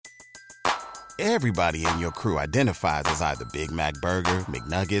Everybody in your crew identifies as either Big Mac Burger,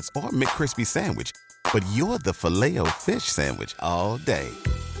 McNuggets, or McCrispy Sandwich. But you're the Filet-O-Fish Sandwich all day.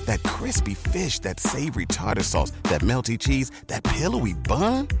 That crispy fish, that savory tartar sauce, that melty cheese, that pillowy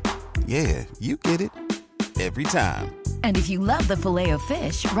bun. Yeah, you get it. Every time. And if you love the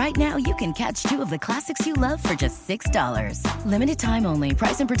Filet-O-Fish, right now you can catch two of the classics you love for just $6. Limited time only.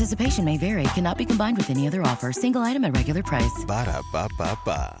 Price and participation may vary. Cannot be combined with any other offer. Single item at regular price.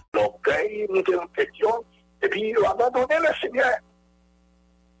 Ba-da-ba-ba-ba. L'orgueil était en question, et puis il a abandonné le Seigneur.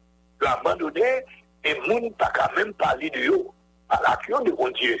 Il a abandonné, et le monde n'a pas même parlé de eux, à l'action de bon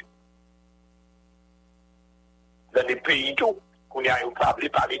Dieu. Dans des pays tout, qu'on n'a pas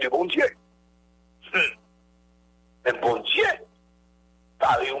parlé de bon Dieu. Mais bon Dieu,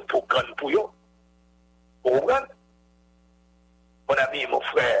 parle un peu grand pour eux. Vous comprenez? Mon ami, mon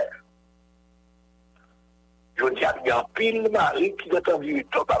frère, je dis à un pile mari qui a envie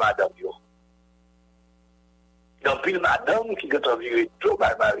tout par madame. Un pile madame qui a envie tout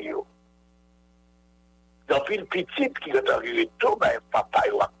par mari. Un pile petite qui a envie tout par papa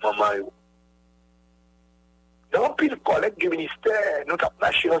et maman. Un pile collègue du ministère, nous avons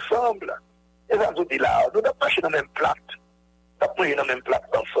marché ensemble. Et ça nous dit là, nous avons marché dans la même plate. Nous avons mangé dans la même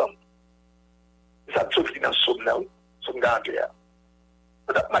plate ensemble. Et ça nous dit dans son nom, son ganglia.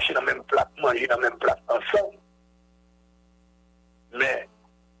 Nous avons marché dans la même plate, mangé dans la même plate ensemble. Mais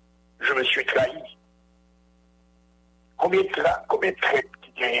je me suis trahi. Combien de traites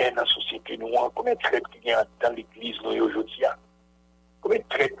qui gagnent dans la société noire, combien de traites qui gagnent dans l'église nous aujourd'hui? Combien de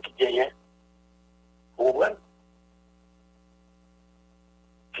traites qui gagnent? Vous comprenez?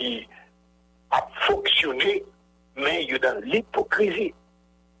 Qui a fonctionné, mais il y a dans l'hypocrisie.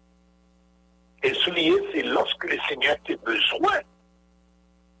 Et souligner, c'est lorsque le Seigneur a besoin.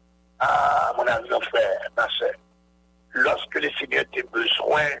 Ah, mon ami, mon frère, ma soeur. Lorsque le Seigneur a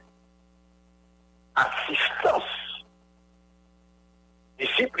besoin d'assistance,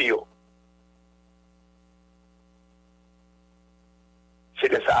 disciples, c'est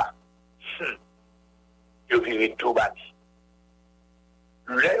de ça. Je vivais tout bâti.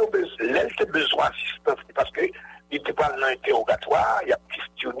 L'elle a besoin d'assistance parce qu'il était pas dans l'interrogatoire, il a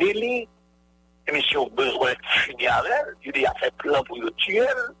questionné, et monsieur a besoin de finir avec elle, il a fait plan pour le tuer.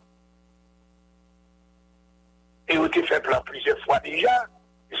 Et il a fait plan plusieurs fois déjà,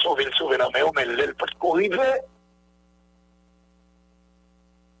 il sauvé dans le mais elle peut arriver.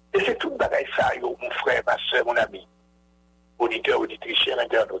 Et c'est tout le bagage ça, mon frère, ma soeur, mon ami, auditeur, auditrice, cher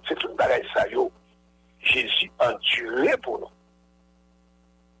internaute, c'est tout le bagage ça, Jésus a enduré pour nous.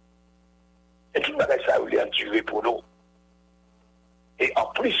 Et tout le bagage ça, il a enduré pour nous. Et en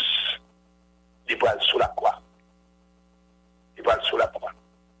plus, il va sous la croix. Il va sous la croix.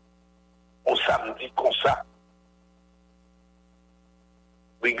 On samedi comme ça.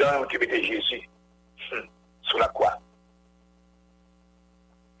 Oui, quand tu mettais Jésus sous la croix.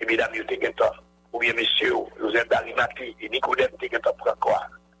 Et mesdames, vous êtes gâtés. Ou bien, messieurs, vous êtes d'Arimathée et Nicodème, vous êtes gâtés pour quoi?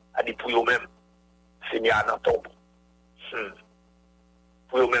 A dit pour eux-mêmes, Seigneur, dans ton tombeau.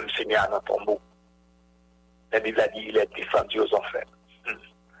 Pour eux-mêmes, Seigneur, dans ton tombeau. La Bible a dit, il est descendu aux enfers.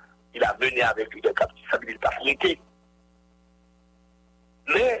 Il a mené avec lui de captivité, il n'a pas arrêté.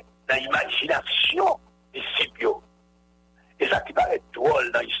 Mais, dans l'imagination des Scipio, et ça qui paraît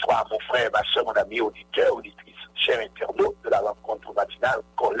drôle dans l'histoire, mon frère, ma soeur, mon ami, auditeur, auditrice, cher internaute de la rencontre matinale,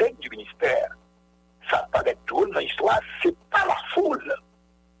 collègue du ministère, ça paraît drôle dans l'histoire, c'est pas la foule.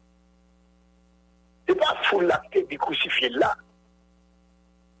 C'est pas la foule là qui est crucifiée là.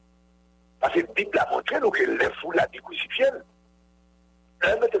 Parce que la Bible a montré donc, que les foules là crucifiées,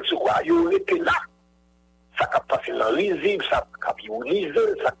 un mettre se croire, ils étaient là. Ça a passé dans risible, ça a bionisé,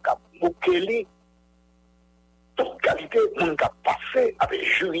 ça a moqué. Toute qualité, on a passé avec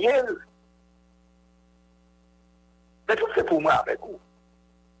Julien. Mais tout c'est pour moi avec vous.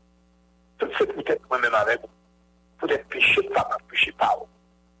 Tout c'est peut-être moi-même avec vous. Peut-être péché pas, péché pas.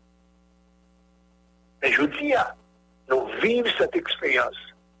 Mais je dis, nous vivons cette expérience.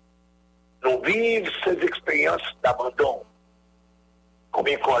 Nous vivons ces expériences d'abandon.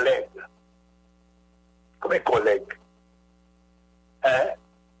 Combien de collègues? Hein?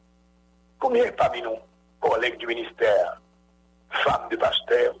 Combien parmi nous, collègues du ministère, femmes de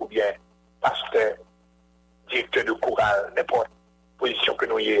pasteur ou bien pasteur, directeur de chorale, n'importe position que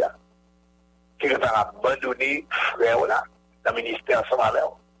nous y ayons, qui ont abandonné frère là, dans le ministère ensemble avec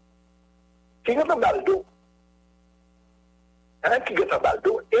eux. Qui ont dans le dos. Qui ont dans le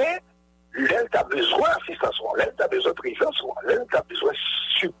dos et l'elle a besoin d'assistance, l'elle a besoin de présence, l'elle a besoin de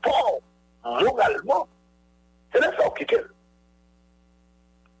support moralement. C'est là ça qui est.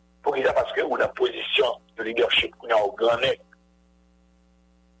 Pour qu'ils aient parce qu'on a position de leadership qu'on a au grand nez.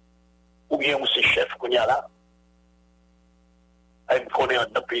 Ou bien on c'est chef qu'on y a là. On connaît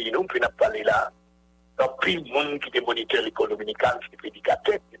dans le pays, nous, puis on a parlé là. Donc, puis le monde qui était moniteur l'école dominicale, qui était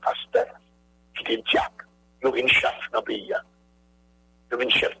prédicateur, qui était pasteur, qui était diacre, il y avait une chef dans le pays. Il y avait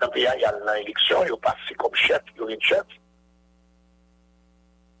une chef dans le pays, il y a l'élection, il a passé comme chef, il y avait une chef.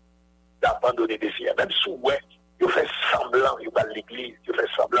 Il a abandonné des signes. Même sous, ouais, il fait semblant, il va à l'église, il fait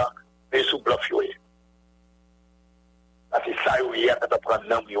semblant, mais sous bluff, il y a. Parce que ça, il y a quand on prend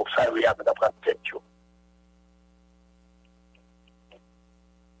l'âme, ça, il y a quand on prend la tête.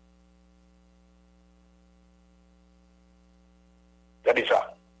 Regardez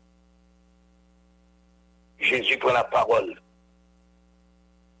ça. Jésus prend la parole.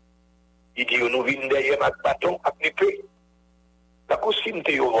 Il dit, nous venons derrière ma bâton à l'épée. La costume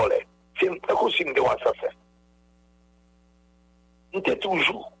te volé. C'est la costume de assassin. Nous sommes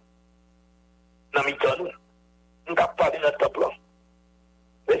toujours dans le temps. Nous n'avons pas de notre plan.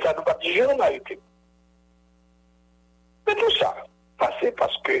 Mais ça nous pas dit jamais arrêté. Mais tout ça, passé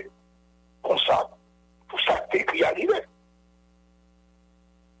parce que, comme ça, pour ça que écrit arrivé.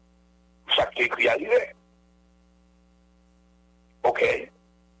 Pour ça que écrit arrivé. Ok.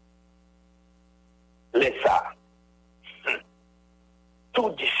 Laisse ça. Tout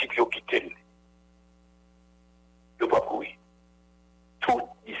disciple qui t'aime, il va courir. Tout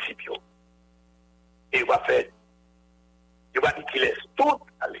disciple. Et il va faire. Il va dire qu'il laisse tout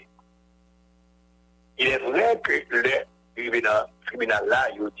aller. Il est vrai que le tribunal là,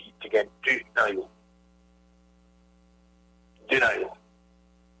 il dit qu'il y a deux dans eux. Deux dans eux.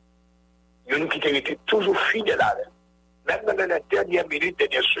 Il y a une qui était toujours fidèle à elle. Même dans la dernière minute,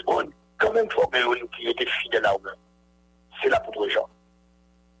 dernière seconde, quand même, il faut qu'il y ait une qui était fidèle à eux. C'est l'apôtre Jean.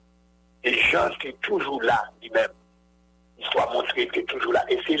 Et Jean qui est toujours là, lui-même, il soit montré qu'il est toujours là.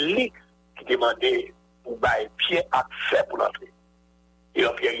 Et c'est lui qui demandait pour bailler Pierre accès pour l'entrée. Et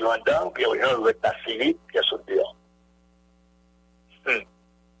là, Pierre est en dedans, Pierre Jean va la série, Pierre saute dehors.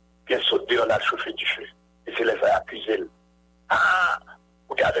 Pierre saute dehors, là, chauffer du feu. Et c'est les frères accusés. Ah,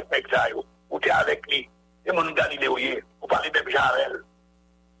 vous êtes avec Mexayo, vous êtes avec lui. Et mon Galiléoyer, vous parlez même Jarel.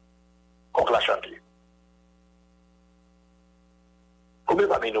 Qu'on l'a chanté. Combien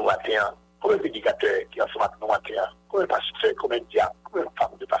parmi nous matin, combien de prédicateurs qui en sont avec nous matin, combien de pasteurs, combien de diacres, combien de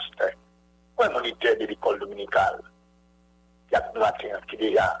femmes de pasteurs, combien de moniteurs de l'école dominicale qui a nous matin, qui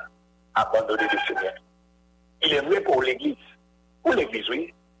déjà abandonné le Seigneur. Il est vrai pour l'église. Pour l'église,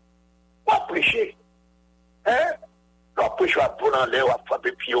 oui. On va prêcher. Hein? On va prêcher à bon en l'air, on va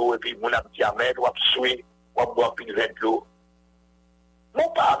frapper pied, et puis on a diamètre, on va souiller, on va boire une verre de l'eau. Non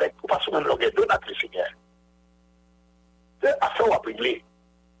pas avec, ou pas sous même l'orgueil, donne à le Seigneur. C'est affaire ou à régler.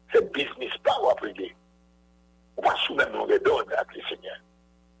 C'est business pas ou à régler. Ou pas sous même l'orgueil, donne à le Seigneur.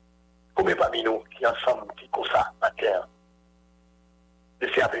 Combien parmi nous qui ensemble, qui comme ça, ma terre,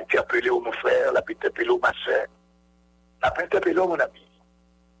 laissez interpeller mon frère, la interpeller ma soeur, la interpeller mon ami.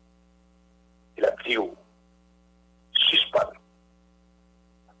 Il a dit, suspendre,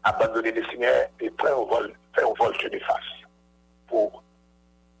 abandonner le Seigneur et faire un vol de face pour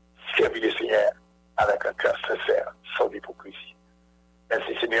servir le Seigneur avec un cœur sincère, sans hypocrisie.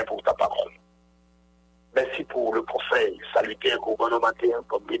 Merci Seigneur pour ta parole. Merci pour le conseil salutaire gouvernemental,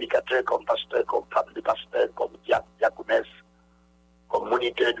 comme prédicateur, comme pasteur, comme femme de pasteur, comme diaconesse, comme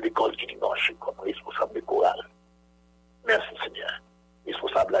moniteur de l'école du dimanche, comme responsable de chorale. Merci Seigneur.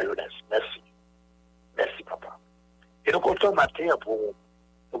 Responsable de la jeunesse. Merci. Merci Papa. Et nous comptons matin pour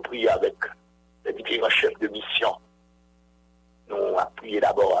nous prier avec les différents chefs de mission. Nous appuyons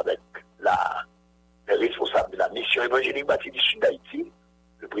d'abord avec les responsables de la mission évangélique bâtie du Sud d'Haïti,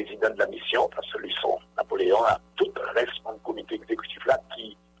 le président de la mission, parce que lui sont Napoléon, à tout le reste du comité exécutif là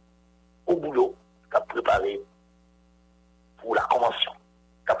qui, au boulot, a préparé pour la convention,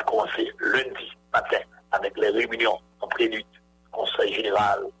 qui a commencé lundi matin avec les réunions en prélude, conseil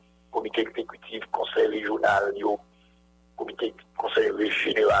général, comité exécutif, conseil régional, conseil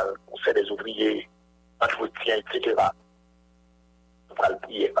général, conseil des ouvriers, entretien, etc. On va le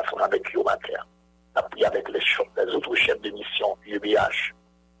prier parce qu'on a avec eux matin. On a prié avec les autres chefs de mission, UBH,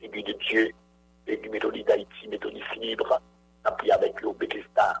 Aiguille de Dieu, Aiguille Méthodiste d'Haïti, Méthodiste Libre. On a prié avec eux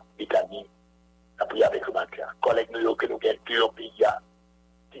Bethesda, Bethany. On a prié avec eux matin. Collègues nous que nous gagnons deux pays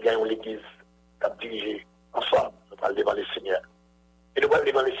qui gagnent l'église, qui a dirigé ensemble. Nous allons devant le Seigneur. Et nous allons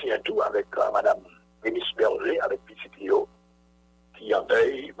devant le Seigneur tout avec Madame Vénis Berger, avec Petit Tio, qui en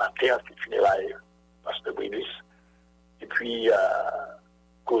deuil, matin, c'est funérailles, Pasteur Brinus. Et puis,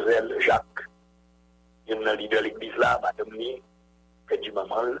 Cosel Jacques, il y a un leader de l'église là, Madame Ni, Père du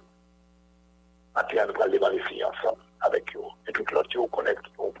Maman. Maintenant, nous allons devant les filles ensemble avec eux. Et tout l'autre, ils connaissent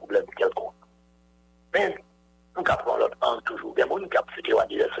un problème quelconque. Mais, nous apprenons l'autre an toujours. Il y a des gens qui ont fait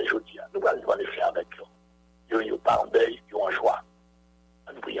anniversaire aujourd'hui. Nous allons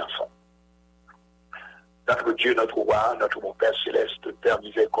toi, notre bon Père céleste, Père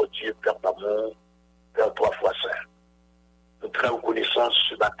miséricordieux, Père d'amour, Père trois fois saint. Nous très reconnaissance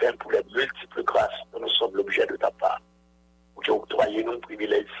ce matin pour les multiples grâces dont nous sommes l'objet de ta part. Pour tu octroyer nous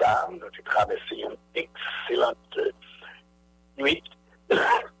privilèges ça, nous tu traversé une excellente nuit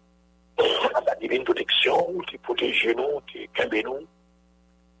à ta divine protection, qui protège nous, qui cambe nous,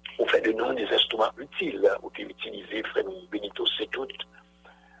 ou fait de nous des instruments utiles, ou qui utilisés, frère nous, Benito, c'est tout,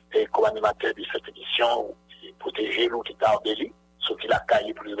 et comme animateur de cette émission, qui protège nous, qui t'a embelli, ce qui l'a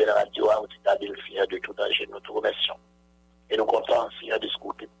caillé pour lever la radio, ou qui t'a dit le Seigneur de tout danger, nous te remercions. Et nous comptons, Seigneur, de ce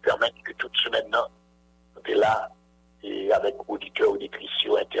côté, permettre que toute semaine, nous sommes là, et avec auditeurs, auditrices,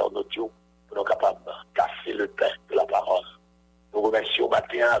 internautes, pour nous capables de casser le pain de la parole. Nous remercions au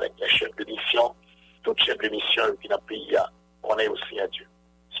matin avec les chefs de mission, toutes chefs de mission qui dans le pays, qu'on est aussi à Dieu.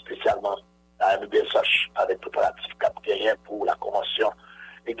 Spécialement à MBSH, avec préparatif capitaine pour la convention,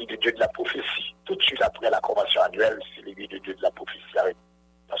 l'église de Dieu de la prophétie. Tout de suite après la convention annuelle, c'est l'église de Dieu de la prophétie avec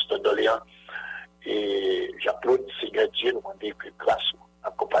Pasteur Doléan. Et j'applaudis Seigneur Dieu, nous demandons que grâce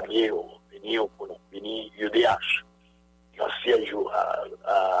accompagner venir pour nous, venir UDH, un siège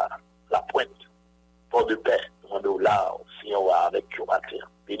à la pointe, port de paix, nous demandons là, Seigneur, avec vous matin.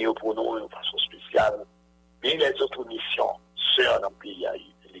 Venir pour nous de façon spéciale. Venir les autres missions, sœurs dans le pays,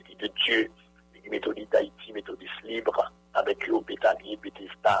 l'église de Dieu, l'église méthodiste d'Haïti, méthodiste libre, avec eux, Béthanie,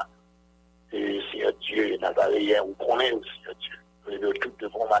 Bethesda, et Seigneur Dieu, Nazaréen, vous connaissez aussi, Seigneur Dieu. Nous les tout de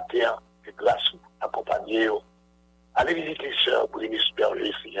bon matin, que grâce accompagner. Allez visiter sœur pour les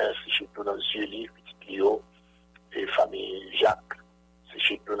superger, Seigneur, c'est chez nous dans le yeux livre, petit Léo, et famille Jacques, c'est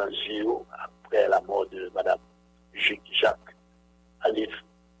chez nous dans le yeux, après la mort de Madame Jacques. Allez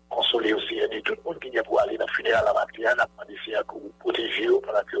consoler aussi, et tout le monde qui vient pour aller dans le funéraire à la matin, on a demandé Seigneur que vous protégez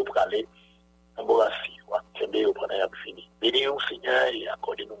pendant que vous allez en Borassi, ou vous prenez à fini. Bénis-nous, Seigneur, et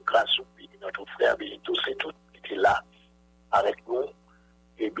accordez-nous grâce, bénis notre frère, bénis tous et toutes qui étaient là avec nous.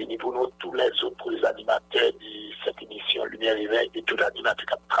 Et bénis pour nous tous les autres animateurs de cette émission Lumière Éveil et tout animateur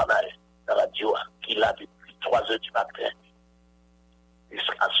qui travaille dans la radio, qui est là depuis 3 heures du matin. Et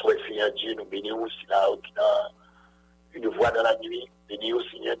à souhait, Seigneur Dieu, nous bénissons aussi là, qui a une voix dans la nuit. Bénis au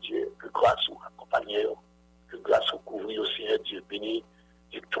Seigneur Dieu, que grâce vous accompagnez, que grâce vous couvrez au Seigneur Dieu. Bénis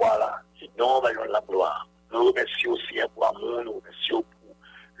victoire là, et non, vaillons la gloire. Nous remercions aussi pour amour, nous remercions pour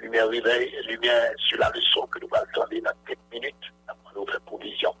Lumière Réveil, lumière sur la leçon que nous allons attendre dans quelques minutes. Nous faisons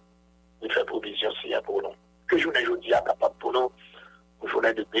provision. Nous faisons provision, Seigneur, pour nous. Que journée aujourd'hui est capable pour nous, une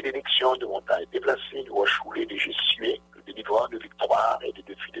journée de bénédiction, de montagne déplacée, de rechouler, de Jésus, de délivrance, de victoire et de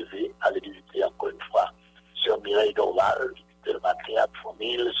défi de vie. Allez visiter encore une fois Sœur Mireille Dorval, visiter le matin à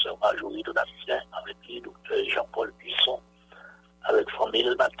famille, Sœur Marjorie Donatien, avec lui, Docteur Jean-Paul Buisson, avec famille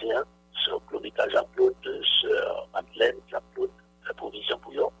le matin, Sœur Clovita Jean-Claude, Sœur Madeleine Jean-Claude, la provision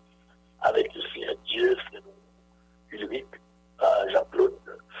pour eux, avec le Seigneur Dieu, frère Ulrich, Jean-Claude,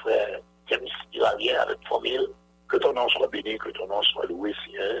 frère James Iranien, avec famille, que ton nom soit béni, que ton nom soit loué,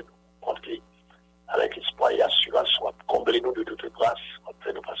 Seigneur, comptez avec espoir et assurance, soit comblez-nous de toute grâce,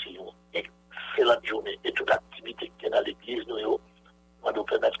 après nous passer une excellente journée et toute activité qui est dans l'église, nous nous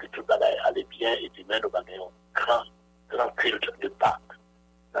permettre que tout le monde aille bien et demain nous avons un grand culte de Pâques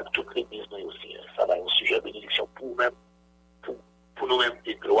dans toute l'église, nous aussi. Ça va être un sujet de bénédiction pour nous-mêmes, pour nous-mêmes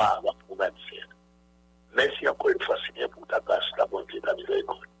et gloire pour nous-mêmes, Seigneur. Merci encore une fois, Seigneur, pour ta grâce, ta bonté, ta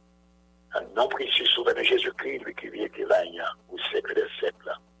miséricorde. Un nom précieux souverain de Jésus-Christ, lui qui vient et qui règne au siècle des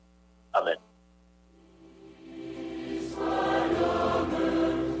siècles. Amen.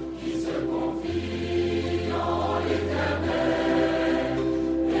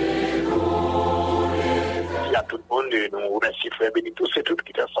 Merci à tout le monde, nous remercions frère Benito, c'est tout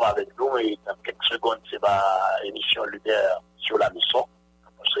qui est ensemble avec nous et dans quelques secondes, c'est ma émission Lumière sur la leçon.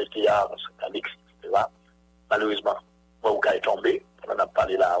 Parce que c'est Alix, etc. Malheureusement, moi, Ouka est tombé. On en a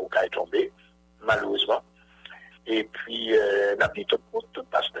parlé là, Ouka est tombé, malheureusement. Et puis, n'a dit tout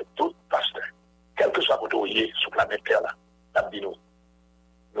pasteur, quel que soit votre oyer sur la planète Terre, là, n'a dit nous,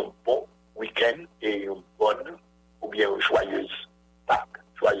 un bon week-end et une bonne ou bien une joyeuse Pâques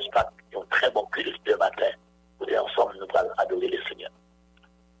et un très bon culte de matin. Pour ensemble, nous allons adorer le Seigneur.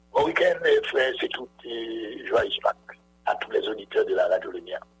 Bon week-end, frères, c'est tout, joyeuse Pâques à tous les auditeurs de la radio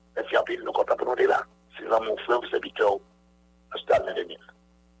Lumière. Merci en pile, nous comptons pour nous là. C'est vraiment mon frère, vous habitez au Stade 2000.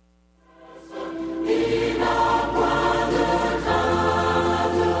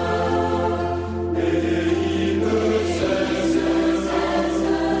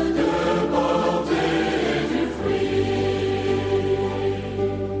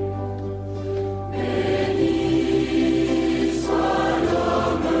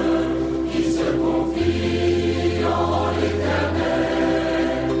 Éternel,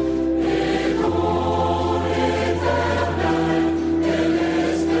 et dont l'éternel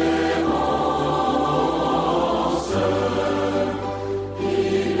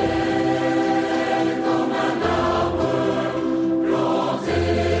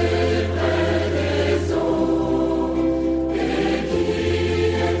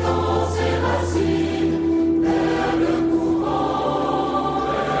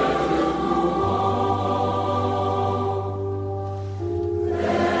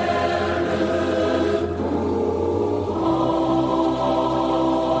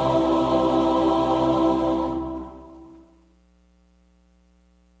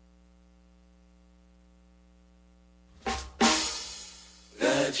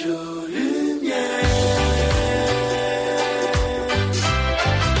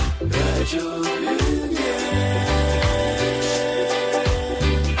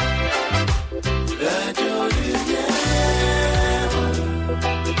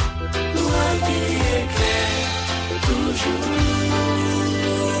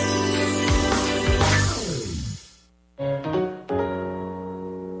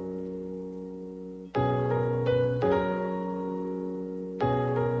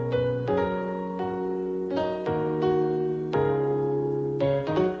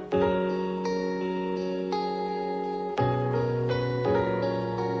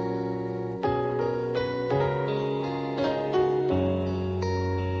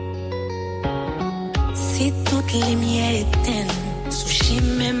Si toutes les miettes sous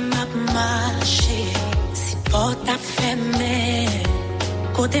chimé m'a marché, si porte à fermer,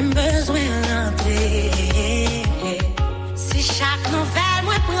 côté besoin d'entrer. Si chaque nouvelle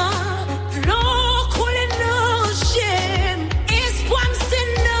moi prend, l'eau coule nos chaînes, espoir c'est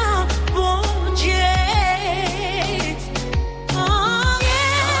non, bon Dieu.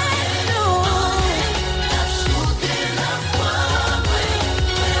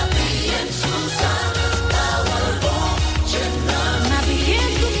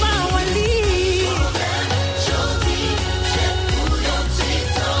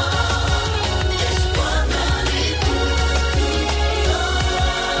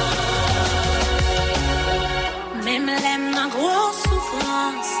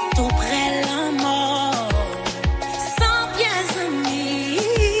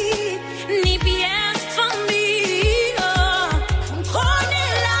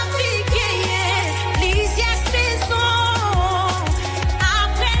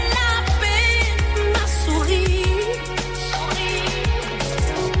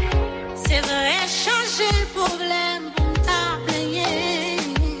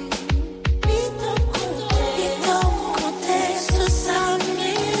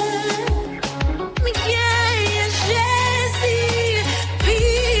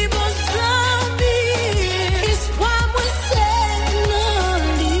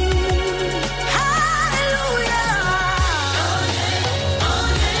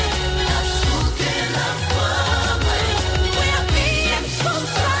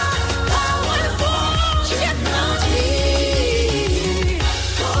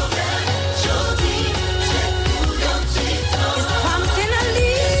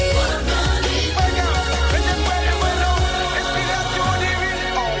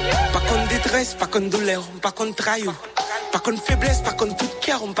 Pas contre douleur, pas contre traillou, pas contre faiblesse, pas contre tout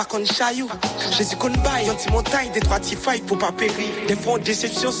cœur, pas contre chaillou. Jésus qu'on baille, anti-montagne, des trois failles pour pas périr. Des fois,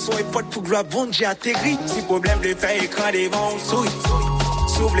 déception sont les potes pour gloire bonne, j'ai atterri. Si problème de faire écran des vents, souris.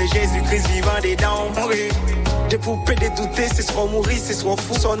 S'ouvre les Jésus-Christ vivant des dents, mourir. Des poupées, des doutés, c'est soit mourir, c'est soit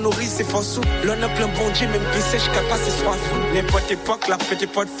fou, soit nourrir, c'est fort sous. L'on a plein bon Dieu, même plus sèche, capable, c'est soit fou. N'importe époque, la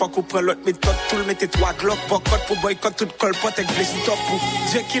petite pote, fuck ou prend l'autre méthode, tout le mettait trois glock, boycott pour boycott, tout colpote avec blessé top ou.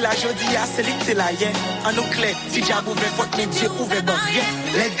 Dieu qui l'a jodi, a c'est lui qui l'a hier. En eau clair, si diable ouvert votre, mais Dieu ouvert bon rien.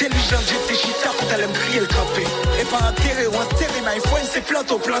 L'intelligence, j'étais chita pour t'aller me crier le campé. Et pas enterrer ou enterrer, mais il faut une c'est plante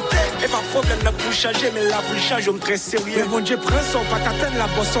au planté. Et pas problème, là pour changer, mais là pour le changer, on me très sérieux. Mais bon Dieu prend son, pas t'atteindre la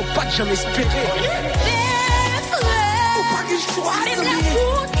bosse, son pas de jamais espérer. Mais la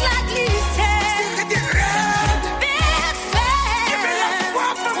route la glissée, c'est des rêves. Parfait. Mais la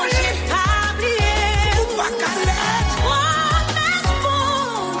foi, moi j'ai pas oublié. Ou pas calette. Promesse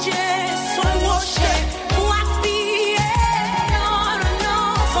mon Dieu, son rocher pour appuyer. Non, non, non,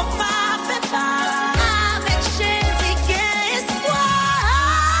 faut pas faire pas. Avec Jésus qui est espoir.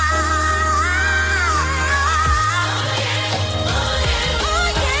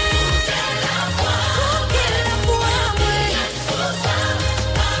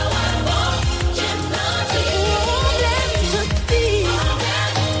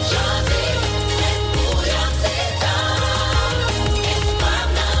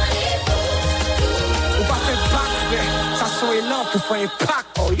 Pour faire un pack,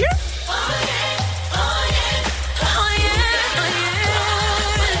 oh yeah!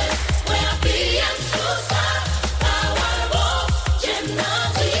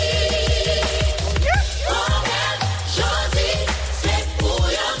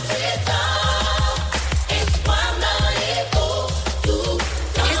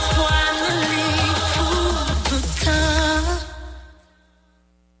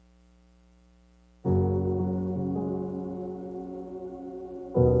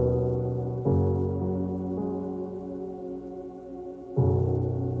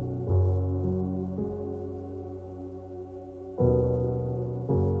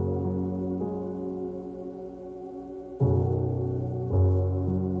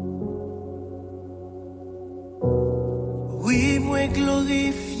 moi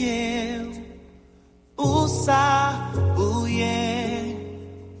glorifier pour ça, pour hier.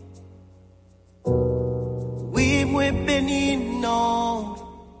 Oui, moi béni non,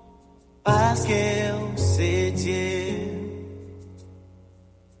 parce que c'est Dieu.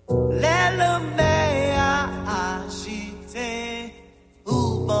 L'ennemi a agité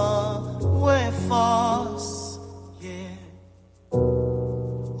pour bon force, yeah.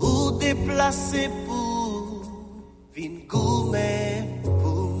 Ou déplacer pour vin gourmet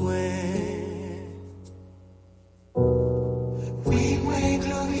pour moi. Oui, moi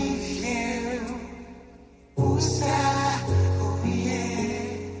glorifié pour ça, oh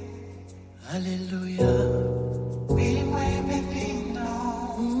yeah. Alléluia. Oui, moi béni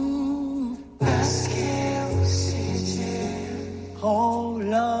non, parce que c'est Dieu. Oh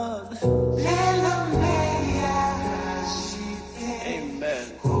Lord. L'ennemi a agité. Amen.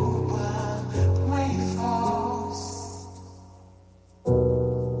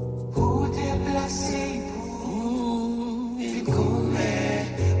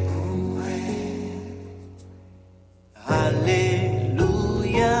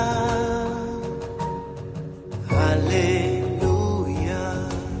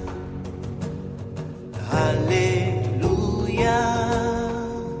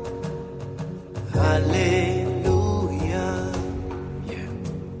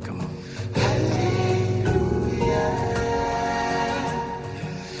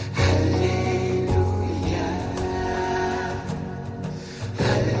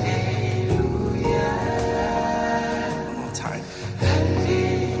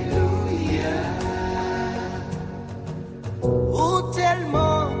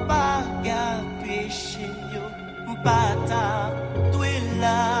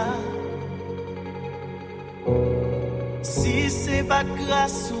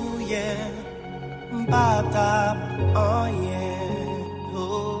 Grâce ou yeah, m'pata oh yeah,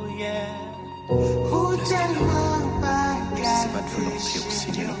 oh yeah. Ou tellement c'est pas de volonté au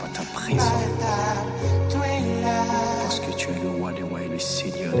Seigneur, pas ta présence. Parce que tu es le roi des rois et le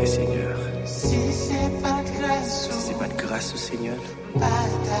Seigneur des seigneurs. Si c'est pas de grâce au Seigneur,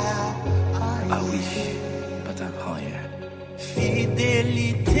 ah oui, pata oh yeah.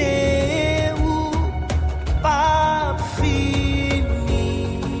 Fidélité ou pas fini.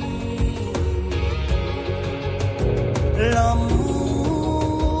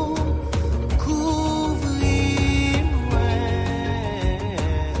 L'amour couvre-moi,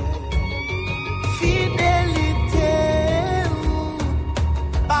 fidélité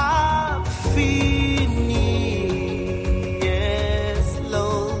pas finie, yes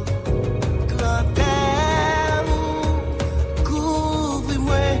Lord, grandeur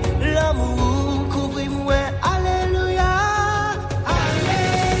couvre-moi, l'amour couvre-moi, alléluia.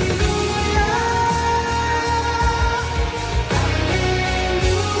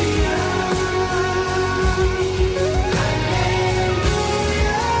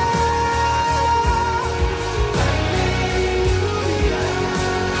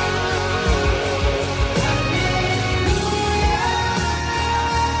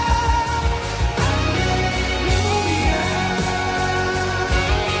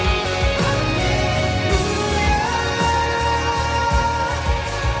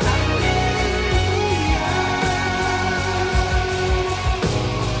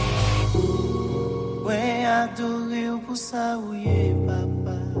 Pour ça, oui,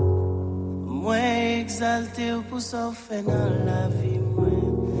 papa. Moi, exalté pour ça, fait dans la vie,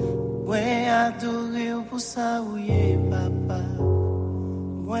 moi, adoré pour ça, oui, papa.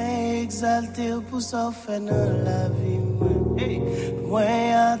 Moi, exalté pour ça, fait dans la vie, moi,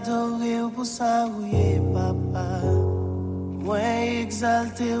 adoré pour ça, oui, papa. Moi,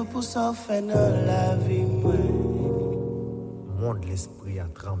 exalté pour ça, fait dans la vie, moi. Monde l'esprit a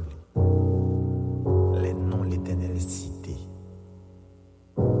tremblé. Les noms l'Éternel cité.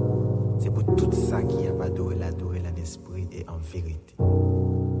 C'est pour tout ça qu'il y a adoré en esprit et en vérité.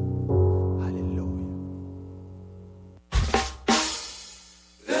 Alléluia.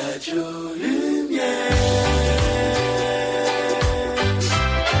 Radio Lumière.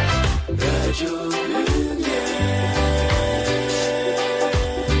 Radio Lumière.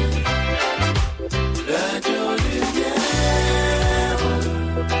 Radio Lumière.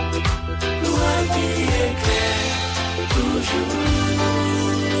 Loi qui éclaire toujours.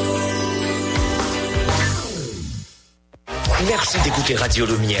 Merci d'écouter Radio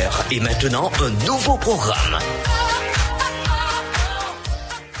Lumière. Et maintenant, un nouveau programme.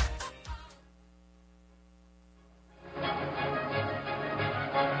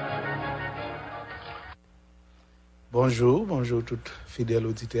 Bonjour toutes fidèles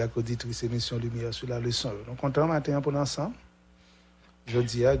auditeurs et auditrices émission Lumière sur la leçon. Nous comptons matin pour ensemble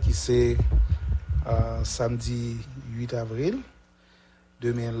jeudi qui c'est samedi 8 avril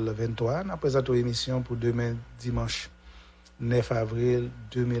 2023. Nous présentons l'émission pour demain dimanche 9 avril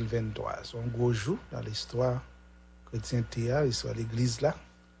 2023. C'est un gros jour dans l'histoire chrétienté, l'histoire de l'église là.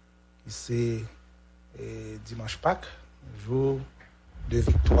 C'est dimanche Pâques, jour de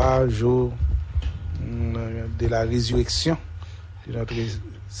victoire, jour de la résurrection de notre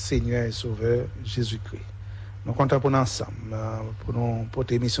Seigneur et Sauveur Jésus-Christ. Nous comptons pour ensemble pour nous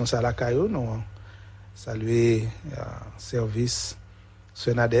porter émission ça à la caillou, nous saluer service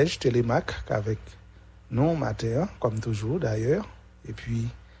Sœur Nadège Télémac avec nous matin comme toujours d'ailleurs, et puis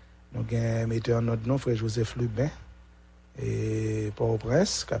nous mettons en notre nom frère Joseph Lubin et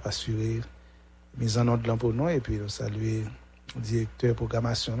Port-au-Prince qui a assuré mise en ordre pour nous, et puis nous saluer le directeur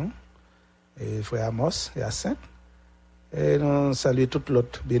programmation nous et frère Amos et Hyacinthe, et nous saluer tout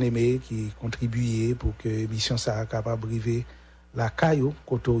l'autre bien-aimé qui contribuait pour que l'émission soit capable de briver la caillou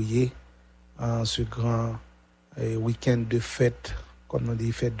côtoyer en ce grand week-end de fête, comme on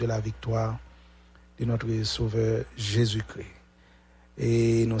dit, fête de la victoire de notre Sauveur Jésus-Christ.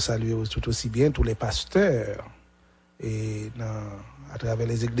 Et nous saluons tout aussi bien tous les pasteurs et à travers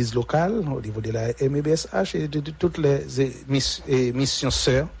les églises locales, au niveau de la MEBSH et de toutes les missions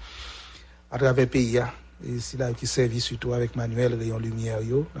sœurs à travers le pays. Et c'est là qui servit surtout avec Manuel Rayon Lumière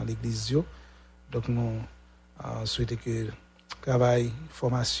dans l'église. Donc nous souhaitons que le travail,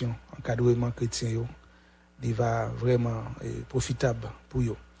 formation, encadrement chrétien il va vraiment profitable pour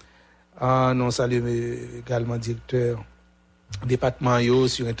eux. Nous saluons également directeur département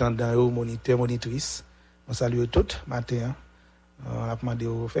surintendant moniteur monitrice. On salue toutes matin. On a demandé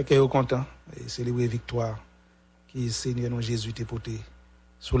au fait que vous content et célébrer victoire qui Seigneur nous Jésus t'a porté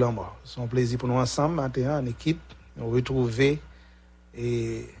sous la mort. C'est un plaisir pour nous ensemble matin en équipe, nous retrouver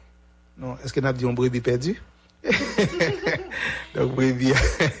et non, est-ce que nous avons dit un brebis perdu? Donc brebis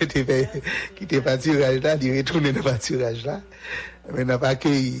qui était pâturage là, il retourner dans pâturage là. Mais n'a pas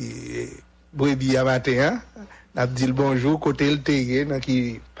accueilli brebis à matin, n'a dit le bonjour côté le terrain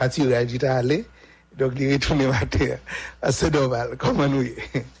qui pâturage il allé. Donc, il retourne matin. C'est normal. Comment nous y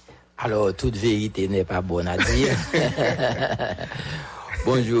est? Alors, toute vérité n'est pas bonne à dire.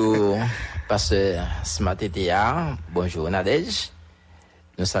 Bonjour, pasteur Smatétéa. Bonjour, Nadège.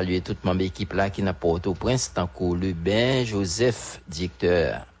 Nous saluons toute mon équipe là qui n'a pas Port-au-Prince, tant que Lubin, Joseph,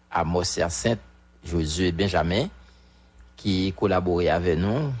 directeur Amos Hyacinthe, Josué Benjamin, qui collaborent avec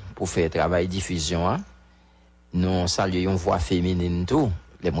nous pour faire travail diffusion. Nous saluons une voix féminine tout.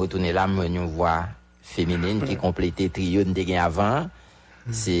 Les retourner là, une voix féminine qui complétait trio de gain avant.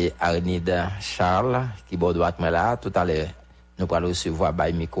 C'est Arnida Charles qui bord droite là tout à l'heure. Nous allons recevoir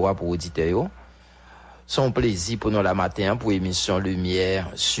by micro pour auditeurs. Son plaisir pour nous la matin pour émission Lumière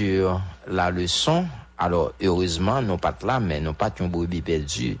sur la leçon. Alors heureusement nous pas là mais nous pas un brebis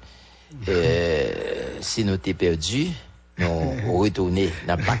perdu. Si nous t'es perdu, nous retourner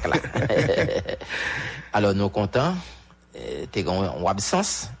dans le pack là. Alors nous contents. T'es en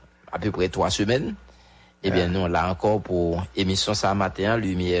absence à peu près 3 semaines. Eh bien, nous, là encore pour émission ça matin,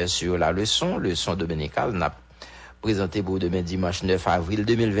 Lumière sur la leçon dominicale, n'a présenté pour demain dimanche 9 avril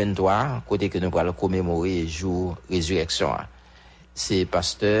 2023, côté que nous allons commémorer jour résurrection. C'est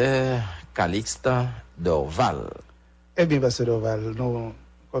pasteur Calixte Dorval. Eh bien, pasteur Dorval, nous,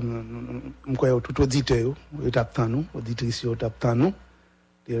 comme nous croyons tout auditeur, nous tapons nous, auditrice, nous tapons nous,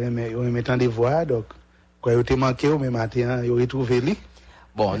 nous mettons des voix, donc, quand vous manqué, mais matin, vous retrouvez lui.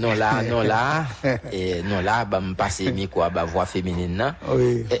 Bon, non là, me passer micro à voix féminine.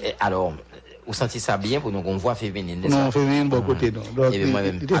 Oui. Alors, vous sentez ça bien pour nous qu'on voix féminine? Non, féminine, bon côté, non. Donc,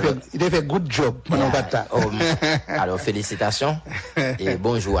 il a fait good job, alors, félicitations. Et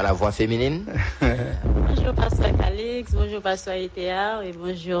bonjour à la voix féminine. Bonjour, pasteur Calix, bonjour, pasteur Itéa, et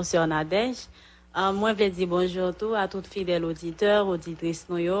bonjour, sœur Nadège. Moi, je veux dire bonjour à tous fidèles auditeurs, auditrices,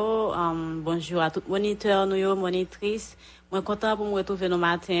 bonjour à tous moniteurs, monitrices. Moi, content pour me retrouver nos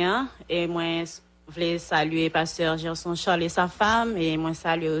matins, et moi, je voulais saluer pasteur Gerson Charles et sa femme, et moi,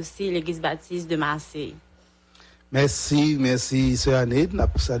 saluer aussi l'église baptiste de Marseille. Merci, sœur Annette. Nous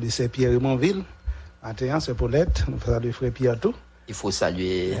saluons Saint-Pierre et Montville. Matin, c'est Paulette. Nous saluons frère Pierre tout. Il faut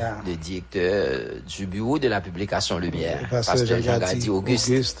saluer le directeur du bureau de la publication Lumière, pasteur Jean-Gadi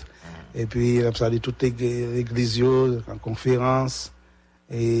Auguste. Et puis, nous saluons toute l'église en conférence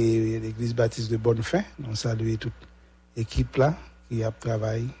et l'église baptiste de Bonnefin. Nous saluons toute l'équipe là qui a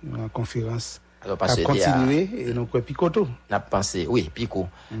travaillé en conférence. Alors, parce que continuer et nous quoi Picoto. N'a pensé, oui, Pico.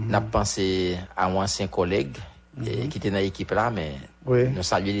 N'a pensé à un ancien collègue qui était dans l'équipe là, mais nous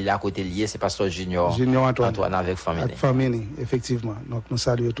saluons là à côté lié, c'est pasteur Junior Antoine avec famille. Avec famille, effectivement. Donc nous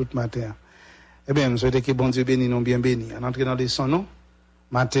saluons tout matin. Eh bien, nous souhaitons que bon Dieu bénisse, nous bien bénis. En entrant dans son nom,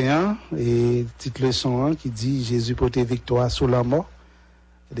 Matin, et petite leçon qui dit Jésus portait victoire sur la mort.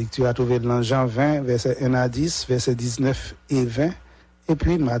 Lecture à trouver dans Jean 20, verset 1 à 10, verset 19 et 20, et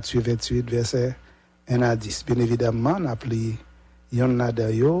puis Matthieu 28, verset 1 à 10. Bien évidemment, on a appelé Yon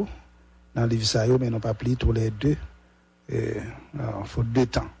Dayo dans le livre Sayo, mais on n'a pas appelé tous les deux, en faute de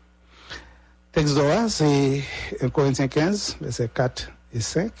temps. Texte d'Ora, c'est 1 Corinthiens 15, verset 4 et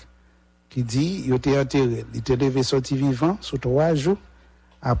 5, qui dit il était enterré, il était levé sorti vivant sur 3 jours.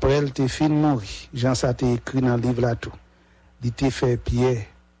 Après, il était fin mort. Jean ça t'est écrit dans le livre là tout. Il était fait Pierre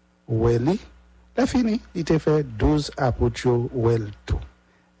Oueli. Il a fini. Il était fait 12 apôtres Ouel tout.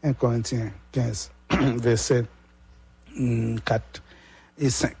 1 Corinthiens 15, verset 4 et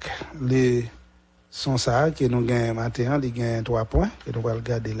 5. Les sont ça que nous gagnons maintenant, ils gagnent 3 points que nous allons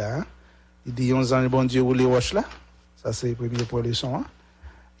regarder là. Il dit 11 ans, bon Dieu, ou les roches là. Ça, c'est le premier point de leçon.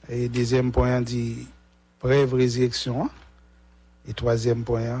 Et deuxième point, dit brève résurrection. Et troisième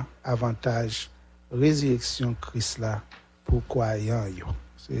point, avantage résurrection Christ là pour croyants yo.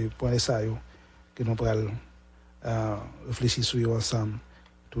 C'est point ça yo que nous allons réfléchir sur eux ensemble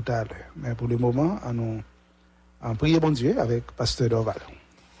tout à l'heure. Mais pour le moment, on prie bon Dieu avec Pasteur Dorval.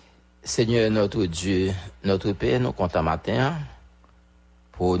 Seigneur notre Dieu, notre Père, nous comptons matin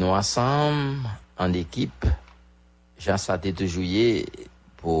pour nous ensemble en équipe. Jean Saté de juillet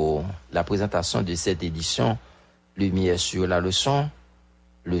pour la présentation de cette édition Lumière sur la leçon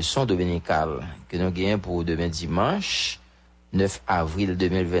dominicale que nous gagnons pour demain dimanche 9 avril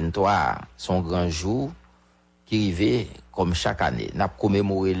 2023, son grand jour qui arrivait comme chaque année. Nous avons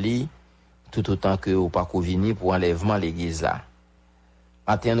commémoré tout autant que au parcours vini pour enlèvement l'église là.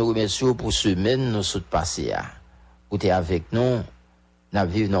 Maintenant nous remercions pour semaine nous sommes passés à. Vous êtes avec nous, nous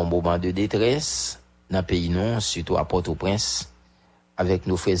vivons un moment de détresse dans le pays non, surtout à Port-au-Prince. Avec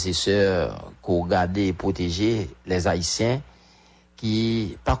nos frères et sœurs qu'on garde et protéger les Haïtiens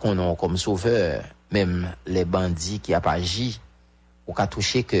qui, pas qu'on a comme sauveurs, même les bandits qui ont agi, ou qui ont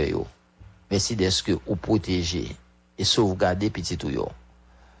touché cœur. Merci d'être que vous protégez et sauvegarder petit tout yo.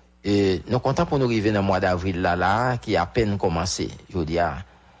 Et nous comptons pour nous arriver dans le mois d'avril là, qui a à peine commencé. Je veux dire,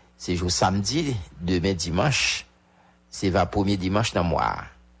 c'est jour samedi, demain dimanche, c'est le premier dimanche dans le mois.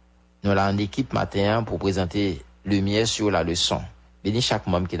 Nous là en équipe matin pour présenter Lumière sur la leçon. Béni chaque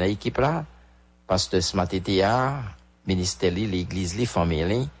membre qui est dans l'équipe là, pasteur Smatétéa, ministère l'église, les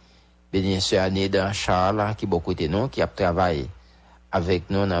familles, béni sœur Aneda Charles qui beaucoup de nous, qui a travaillé avec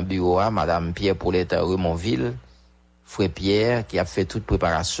nous dans le bureau, madame Pierre Paulette Remonville, frère Pierre qui a fait toute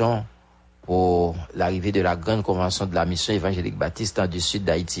préparation pour l'arrivée de la grande convention de la mission évangélique baptiste du sud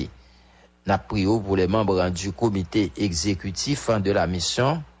d'Haïti. Nous prions pour les membres du comité exécutif de la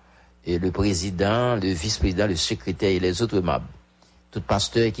mission, et le président, le vice-président, le secrétaire et les autres membres. Tout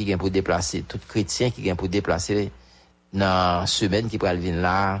pasteur qui vient pour déplacer, tout chrétien qui vient pour déplacer dans la semaine qui va venir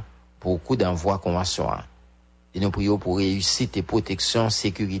là pour coup d'envoi convention. Et nous prions pour réussite et protection,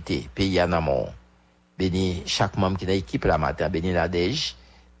 sécurité, pays en amont. Béni chaque membre qui est dans l'équipe la matin, béni la DEJ,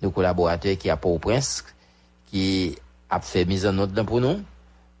 nos collaborateurs qui a pour prince, qui a fait mise en ordre pour nous.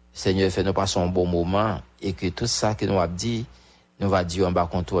 Seigneur, fait nous passer un bon moment et que tout ça que nous avons dit, nous va dire en bas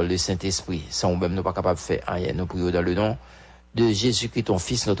contrôle le Saint-Esprit. Sans nous-mêmes, nous pas capable de faire rien. Nous prions dans le nom de Jésus-Christ, ton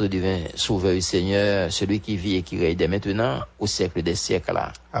Fils, notre divin Sauveur et Seigneur, celui qui vit et qui règne dès maintenant, au siècle des siècles.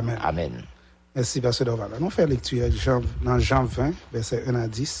 Amen. Amen. Merci, Pasteur Dorval. Nous faisons lecture dans Jean 20, verset 1 à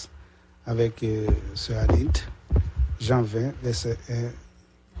 10, avec Sœur Anid. Jean 20, verset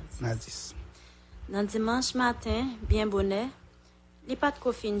 1 à 10. Dans dimanche matin, bien bonnet, il n'y a pas de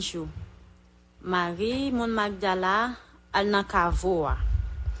coffin jour. Marie, mon Magdala, al nan kavoa.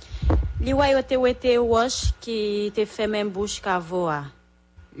 Li wayote wete wash qui te fait même bouche kavoa.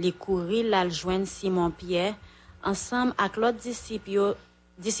 Li couri la joindre Simon Pierre ensemble avec l'autre disciple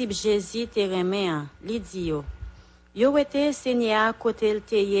Jésus te remen. Li di yo. Yo wete Seigneur côté le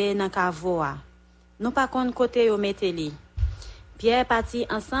teye nan kavoa. Non pas kon côté yo mette li. Pierre parti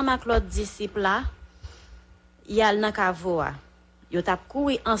ensemble avec l'autre disciple là. Yal nan kavoa. Yo tap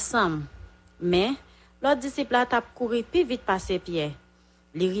couri ensemble. Mais l'autre disciple a tap couru plus vite passer Pierre.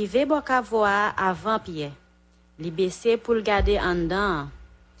 Li rive bo kavoa avant Pierre. Li baissé pour le garder en dedans.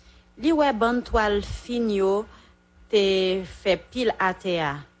 Li wè ban toile fin yo te fait pile à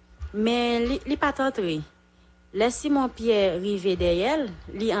terre. Mais li pas entré. Laisse Simon Pierre rive derrière,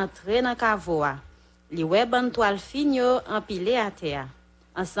 li entré dans kavoa. Li wè ban toile fin yo empilé à terre.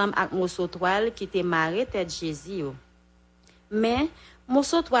 Ensemble avec morceau toile qui te marré tête Jésus yo. Mais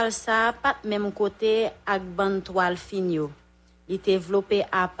morceau toile ça pas même côté avec ban toile fin yo. Il était développé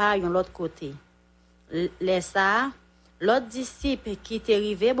à part yon l'autre côté. Ça, l'autre disciple qui était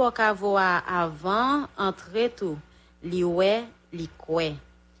arrivé bo kavoa avant entrer tout, li wè, li kwe.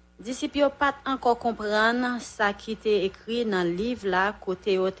 Disciples pas encore comprendre ça qui était écrit dans le livre là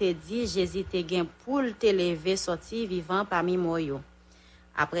côté où te dit Jésus te gain pour te lever sorti vivant parmi moi.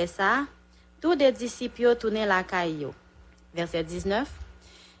 Après ça, tous les disciples tourner la caille. Verset 19.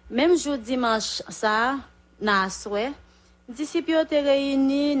 Même jour dimanche ça, na souhait, disciples te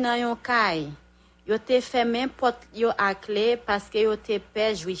réunis dans yon caille. Yo te fermé porte yo à clé parce que yo te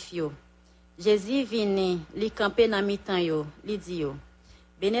père juif yo. Jésus vini, li camper dans mi-temps yo, li dit yo.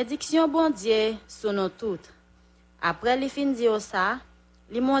 Bénédiction bon Dieu sur nous toutes. Après li fin di yo ça,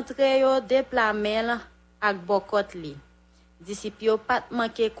 li montre yo déplamel ak bokot li. Disciples yo pas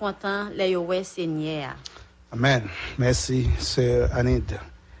manqué content les yo wè Seigneur. Amen. Merci sœur Anid.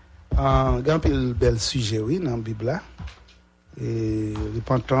 Grand pile bel sujet oui dans la Bible là. Et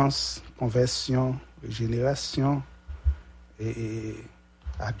repentance, conversion, régénération et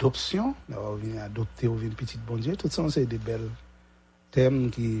adoption, on vient adopter ou vient petit bon Dieu, tout ça c'est des belles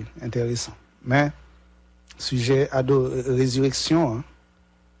thèmes qui intéressants. Mais sujet résurrection, hein,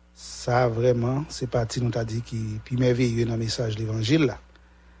 ça vraiment c'est parti nous t'a dit qui puis merveilleux dans le message de l'évangile là.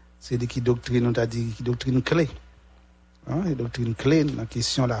 C'est des qui doctrine nous t'a dit qui doctrine clé. Hein, et doctrine clé dans la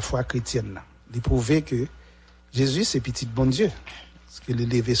question de la foi chrétienne là. De prouver que Jésus c'est petit bon Dieu. Parce qu'il est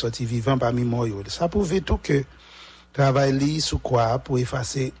levé sorti vivant parmi moi. Ça prouve tout que travail li sous quoi pour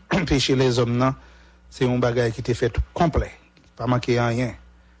effacer péché les hommes non, c'est un bagage qui était fait tout complet. Pas manquer rien.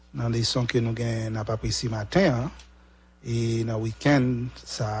 Dans les sons que nous n'a pas pris ce matin hein, et dans le week-end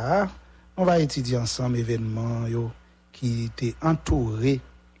ça on va étudier ensemble événements yo qui était entouré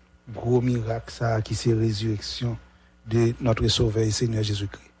gros miracle ça qui c'est résurrection de notre sauveur et Seigneur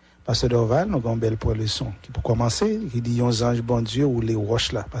Jésus-Christ. Pasteur Dorval, nous avons une belle pour leçon. Qui pour commencer, il dit un ange bon Dieu ou les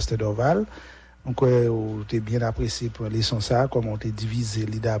roches là, Pasteur Dorval. Donc, on t'es bien apprécié pour la leçon ça, comment on t'a divisé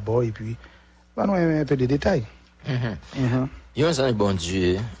les d'abord et puis, bah, nous un peu de détails. Un ange bon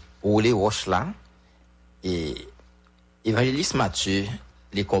Dieu ou les roches là, et évangéliste Matthieu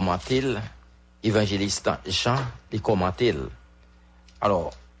les commentait, évangéliste Jean les commentait.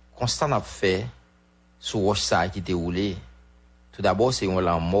 Alors, constant a fait sur roche ça qui était roulé. Tout d'abord, c'est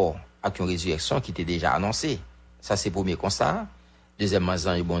un mort avec une résurrection qui était déjà annoncée. Ça, c'est le premier constat. Deuxièmement,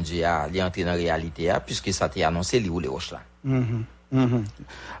 le bon Dieu est entré dans la réalité, puisque ça a été annoncé, il roule les roches là.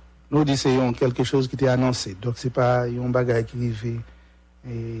 Nous disons quelque chose qui était annoncé. Donc, ce n'est pas un bagage qui arrive.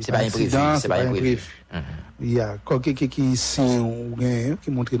 C'est pas imprévu. C'est pas imprévu. Il y a quelqu'un qui signe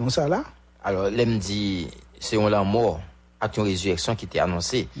qui montre dans ça là. Alors, l'aime dit, c'est un mort avec une résurrection qui était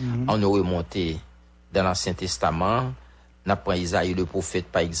annoncée. On aurait monté dans l'Ancien Testament. N'a pas Isaïe le prophète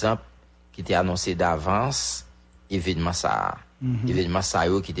par exemple qui était annoncé d'avance événement ça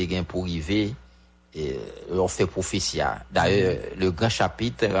qui était gain pour arriver et on fait prophétie. D'ailleurs le grand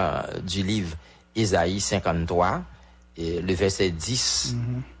chapitre du livre Isaïe 53 et le verset 10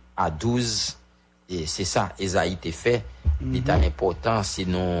 à 12 et c'est ça Isaïe t'est fait il est important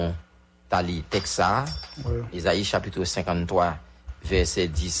sinon t'as les textes ça Isaïe chapitre 53 verset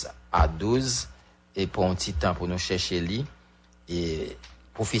 10 à 12 et pour un petit temps pour nous chercher lui et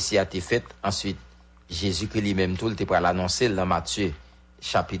prophétie a été faite ensuite Jésus que lui-même tout était pour l'annoncer dans Matthieu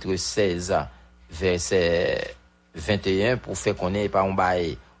chapitre 16 verset 21 pour faire connaître par un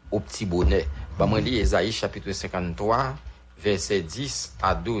bail au petit bonheur. Bah moi lis Isaïe chapitre 53 verset 10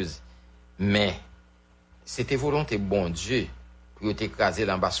 à 12. Mais c'était volonté bon Dieu pour t'écraser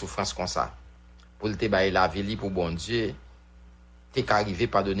dans bas souffrance comme ça. Pour te bailler la vie pour bon Dieu t'es qu'arrivé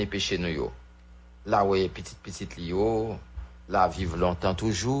pardonner péché nous yo. Là ouais petite lio, là vivre longtemps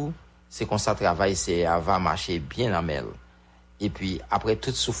toujours, c'est comme ça travail c'est va marcher bien en mêle. Et puis après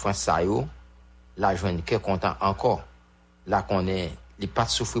toute souffrance ça yo, la joindre que content encore. Là qu'on est les pas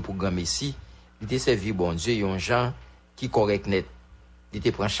souffrir pour grand messie, il te servi bon Dieu yon gens qui correct net. Il te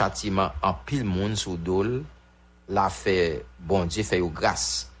prend châtiment en pile monde sous dol, la fait bon Dieu fait yo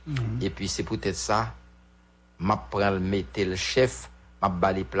grâce. Et puis c'est peut-être ça m'a prend le mettre le chef, m'a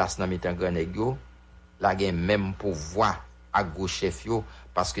balé place dans mettre grand nèg yo, la gen même pouvoir à gauche chef yo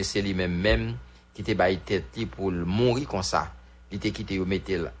parce que c'est lui même qui te bail tête li pour mourir comme ça. Il te quitté yo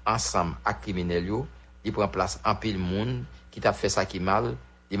mettre ensemble avec criminel yo, il prend place en pile monde qui t'a fait ça qui mal,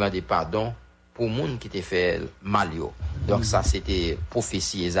 demander pardon pour monde qui t'a fait mal yo. Donc ça c'était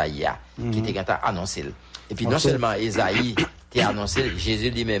prophétie Isaïe qui t'a annoncé. Et puis non seulement Isaïe t'a annoncé, Jésus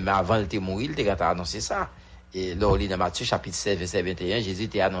lui-même avant de mourir, il t'a annoncé ça. Et là dans Matthieu chapitre 16 verset 21, Jésus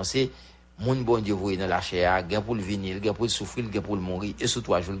t'a annoncé mon bon Dieu vous dans la chair, gain pour le venir, gain pour le souffrir, gain pour le mourir et sur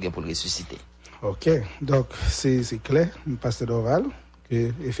 3 jours gain pour le ressusciter. OK. Donc c'est clair, pasteur Dorval,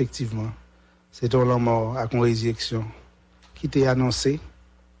 que effectivement c'est un mort à une résurrection qui était annoncé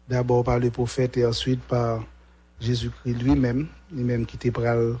d'abord par le prophète et ensuite par Jésus-Christ lui-même qui était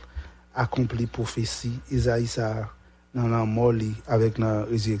pral accompli prophétie Isaïe ça dans la mort avec la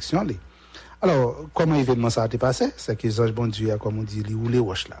résurrection li. Alors comment événement ça a été passé? C'est que les anges bon Dieu a comme on dit li roulé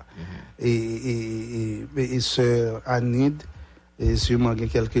roche là. Et sœur Anid et sûrement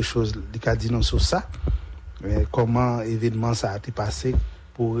quelque chose qui a dit non sur ça. Mais comment événement ça a été passé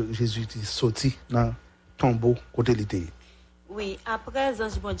pour Jésus sorti dans tombeau côté l'été? Oui, après les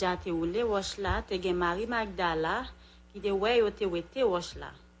anges bon Dieu a été roulé roche là, te gen Marie Magdala qui te ouais yo te wete roche là.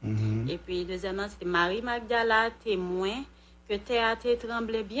 Et puis deuxièmement c'était Marie Magdala témoin que terre a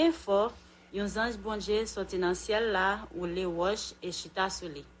tremblé bien fort. Un ange bon Dieu sorti dans le ciel là où les roches et chita sur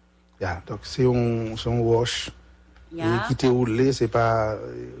lui. Donc c'est un roche qui te roulé, c'est pas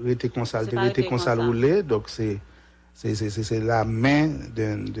été roulé, donc c'est la main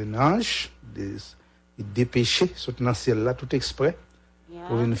d'un ange qui dépêché sorti dans le ciel là tout exprès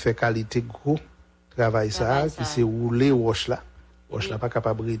pour une faire qualité gros travail ça qui s'est roulé roche là pas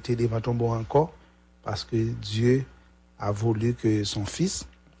capable de rester devant tombeau encore parce que Dieu a voulu que son fils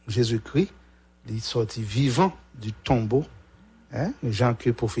Jésus-Christ il sorti vivant du tombeau, Jean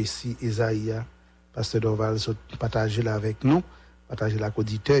que prophétie Isaïe, pasteur Dorval partager là avec nous, partager la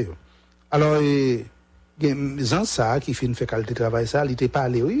auditeur. Alors Jean ça qui fait qualité travail ça, il était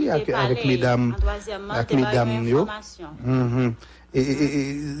parlé avec mesdames yo.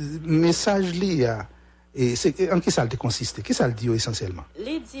 Et message li et c'est en qui ça te consiste? Qui ça le dit essentiellement?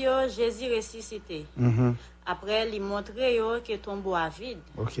 Les dit Jésus ressuscité. Après il montrer que tombeau a vide.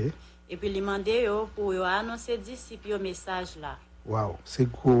 OK. Et puis il mandé pour annoncer disciples message là. Wow, c'est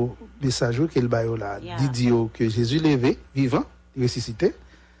gros message qu'il ba yo là. Il dit que Jésus levé, vivant, ressuscité.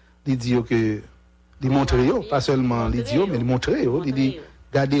 Il dit que il montre pas seulement il dit mais il montre il dit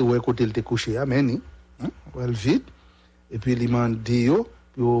regardez où côté il était couché amen. Elle vide et puis il mandé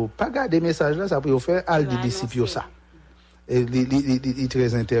pour pas garder message là ça pour faire al di disciples ça. Et il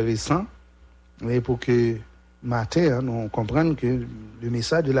très intéressant mais pour que matin, nous comprenons que le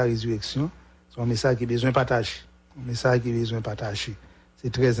message de la résurrection, c'est un message qui a besoin de partager. Un message qui a besoin de partager.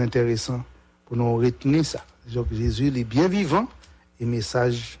 C'est très intéressant pour nous retenir ça. Donc, Jésus il est bien vivant, et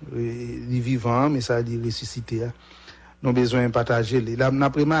message il est vivant, message il est ressuscité. Nous avons besoin de partager. Là, on a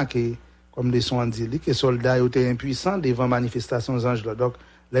remarqué, comme les sons dit, que les soldats étaient impuissants devant la manifestation des anges. Donc,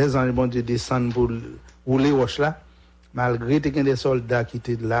 les anges vont descendre pour rouler roche là, malgré qu'il y a des soldats qui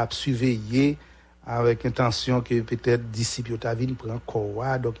étaient là, surveillés, avec intention que peut-être disciples viennent prendre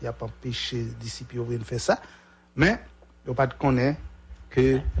corps donc il y a pas empêché disciples viennent faire ça mais il pas de connaître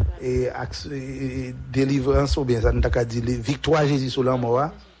que délivrance ou bien ça nous t'a dit victoire Jésus sur la mort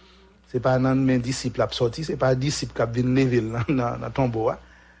c'est pas dans mes disciples a sorti c'est pas disciples qui viennent lever dans tombeau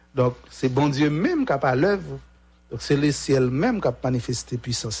donc c'est bon Dieu même qui a pas l'œuvre donc c'est le ciel même qui a manifesté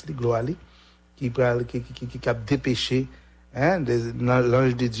puissance la gloire qui a dépêché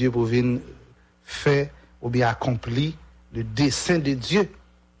l'ange de Dieu pour venir fait ou bien accompli le dessein de Dieu,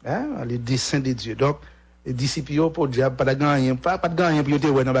 le dessein de Dieu. Donc les disciples pour diable pas de gagner pour te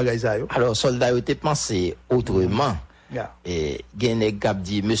ouais dans bagage ça yo. Alors soldats étaient pensé autrement. Et Genek Gab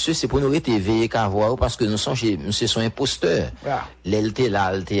dit monsieur c'est pour nous rester veiller qu'à voir parce que nous sommes monsieur sont imposteurs. L'était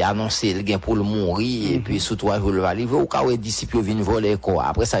là, il annoncé le gain pour le mourir et puis sous 3 jours le va arriver au cas où les disciples viennent voler quoi.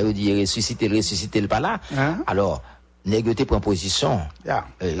 Après ça il dit ressusciter le pas là. Alors négocier pour position.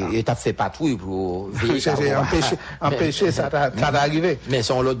 Il t'a fait patrouille pour veiller empêcher ça t'a arrivé. Mais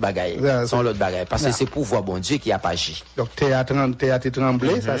son l'autre bagaille, parce que c'est pouvoir bon Dieu qui a pas agi. Donc théâtre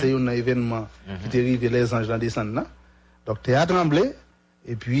tremblé, ça c'est un événement qui est arrivé les anges dans descendre là. Donc théâtre tremblé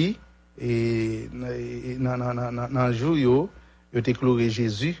et puis dans jour yo t'ai cloré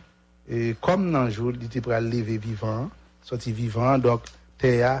Jésus et comme dans jour il était pour lever vivant, sorti vivant donc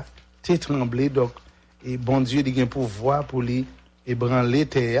théâtre tremblé donc et bon Dieu il a un pouvoir pour lui ébranler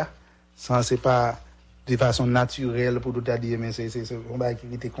terre sans c'est pas de façon naturelle pour tout à dire mais c'est on va qui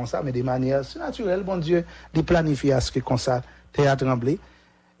était comme ça mais de manière naturelle bon Dieu il planifie à ce que comme ça terre trembler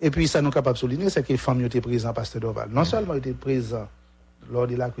et puis ça nous capable souligner c'est que les femmes étaient présentes pasteur Dorval non seulement étaient présents lors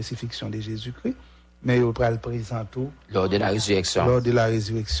de la crucifixion de Jésus-Christ mais ils étaient présents tout lors de la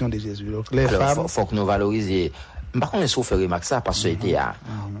résurrection de Jésus donc les femmes faut que nous valoriser. Par contre, il faut faire remarquer ça parce que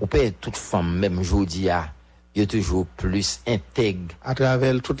on peut toute femme, même aujourd'hui, il est toujours plus intègre. À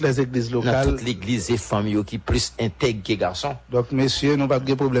travers toutes les églises locales. Dans toutes les églises et femmes qui plus intègre que garçons. Donc, messieurs, nous n'avons pas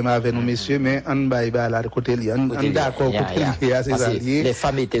de problème avec nous, messieurs, mais on va là de côté lié. On est d'accord côté lié à ces alliés. Les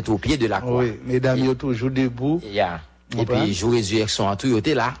femmes étaient au pied de la croix. Oui, mesdames, ils sont toujours debout. Et puis, jour résurrection en tout, ils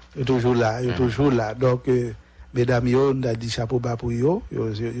étaient là. Ils sont toujours là. Donc, mesdames, on a dit chapeau bas pour eux.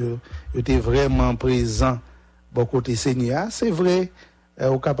 Ils étaient vraiment présents. Bon côté Seigneur, c'est vrai,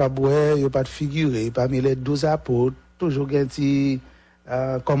 au capable il pas de figurer parmi les 12 apôtres, toujours un petit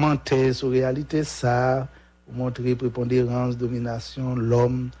commentaires sur la réalité, ça, pour montrer prépondérance, domination,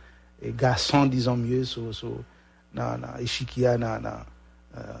 l'homme, et garçon, disons mieux, sur l'échiquier, dans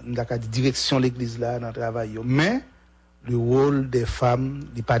la direction de l'église là, dans le travail. Mais le rôle des femmes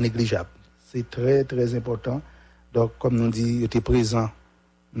n'est pas négligeable. C'est très, très important. Donc, comme nous dit, il était présent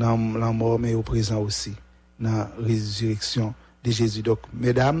dans la mort, mais au présent aussi, dans la résurrection de Jésus. Donc,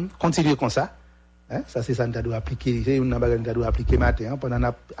 mesdames, continuez comme ça. Hein? Ça, c'est ça que nous devons appliquer. C'est une chose que nous devons appliquer matin, pour nous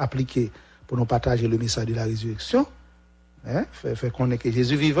appliquer, pour nous partager le message de la résurrection. Hein? Faire connaître que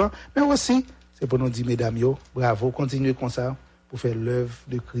Jésus vivant. Mais aussi, c'est pour nous dire, mesdames, bravo, continuez comme ça pour faire l'œuvre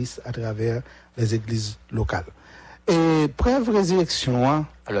de Christ à travers les églises locales. Et preuve résurrection, hein,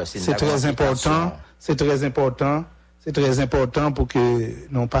 alors, c'est très important. C'est très important. C'est très important pour que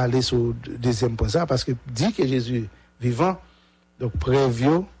nous parlions sur le deuxième point ça, parce que dit que Jésus vivant, donc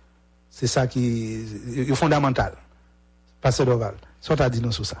preuve, c'est ça qui est fondamental. Pasteur Doval, soit tu as dit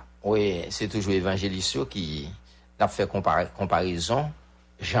nous sur ça. Oui, c'est toujours évangéliste qui a fait comparaison.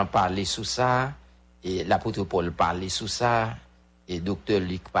 Jean parlait sur ça, et l'apôtre Paul parlait sur ça, et docteur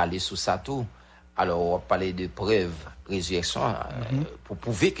Luc parlait sur ça tout. Alors, on va parler de preuve résurrection pour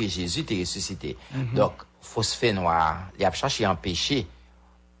prouver que Jésus est ressuscité. Donc, fausse fait noir, il a cherché un péché,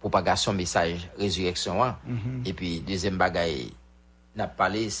 propagation message résurrection. Et puis, deuxième bagaille, n'a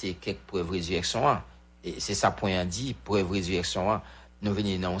parlé, c'est quelques preuves résurrection. Et c'est ça point dit, preuve résurrection. Nous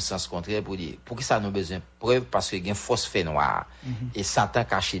venons dans un sens contraire pour dire, pour que ça nous besoin de preuve, parce qu'il y a une fausse fait noire. Et Satan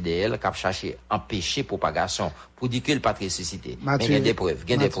caché d'elle, qui a cherché un péché propagation, pour dire qu'il n'est pas ressuscité. Mais il y a des preuves,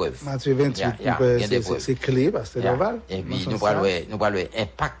 il y a des preuves. Matthieu 28, c'est clé, parce que c'est normal. Et puis, nous parlons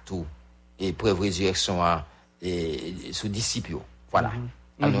impact tout, et preuve résurrection, et sous disciples. Voilà.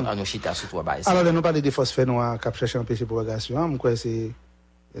 À nos chita sous toi, alors, nous parlons des fausses faits noirs, qui a cherché un péché propagation, quoi, c'est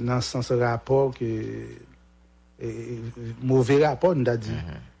dans ce sens rapport que, mauvais rapport, nous a dit.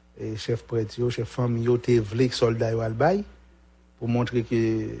 Et chef prêtre, chef famille, t'es vlé que soldat au albaï, pour montrer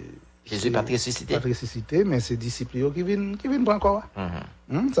que Jésus n'est pas ressuscité, mais c'est disciples qui viennent pas encore.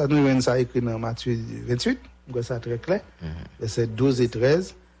 Ça nous vient ça écrit dans Matthieu 28, ça très clair. Verset 12 et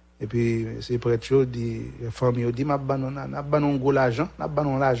 13. Et puis, c'est prêtre dit, la famille dit, n'a pas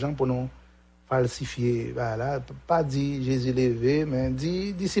l'argent pour nous falsifier. Voilà. Pas dit Jésus levé, mais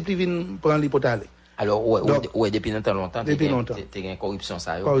dit disciples viennent prendre l'hypothèse. Alors, depuis longtemps, depuis longtemps. Il y a une corruption,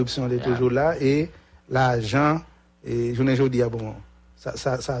 ça. Corruption est toujours là. Et l'argent, et je ne dis bon,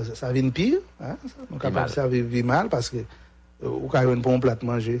 ça vient pire. Hein? Donc, ça vit mal parce que, au cas où on plat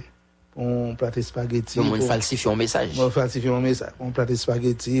manger, on plat de spaghetti. On falsifie un message. On falsifie un message. On plat de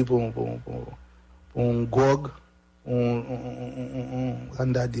spaghetti pour un gog. On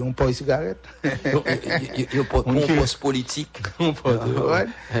poste cigarette. On poste politique.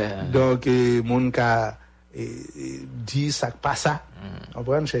 Donc, mon cas dit ça pas ça. On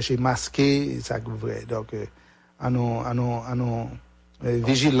va chercher masquer ça vrai. Donc, on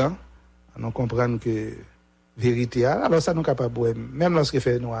vigilants, on comprendre que vérité. Alors ça nous capable même lorsque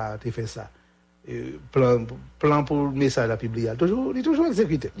fait noir, tu fais ça. Plan pour le message la publier, il est toujours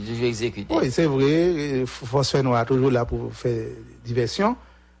exécuté. Oui, c'est vrai, force fait noir toujours là pour faire diversion.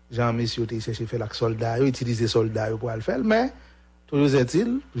 Jean Messieurs il cherche faire la soldat, utiliser soldats pour le faire, mais toujours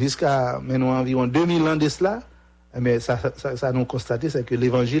est-il jusqu'à maintenant environ 2000 ans de cela, mais ça nous constate c'est que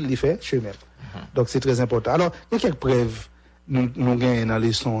l'évangile il fait chemin. Donc c'est très important. Alors, il y a quelques preuves nous gagnons dans les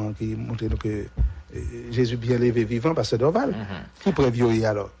leçons qui montrent que Jésus bien levé vivant parce que Doval. Qui preuve y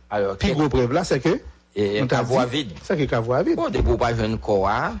alors? Puis gros preuve là, c'est que cavois vide. C'est que cavois vide. Bon, depuis pas jeune corps,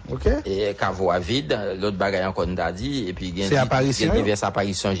 et cavois vide, l'autre bagaille encore nous a dit, et puis il y a diverses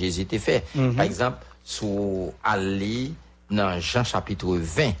apparitions Jésus t'a fait. Par exemple, sous Ali, dans Jean chapitre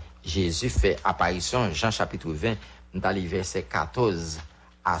 20, Jésus fait apparition, Jean chapitre 20, dans les versets 14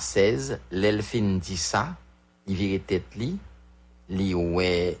 à 16, l'elfine dit ça, il vire tête li,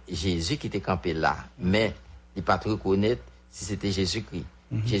 ouais Jésus qui était campé là, mais il pas trop reconnaître si c'était Jésus-Christ.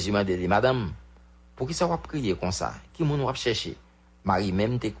 Jésus m'a dit, madame, pour qui ça va prier comme ça? Qui m'en va chercher? Marie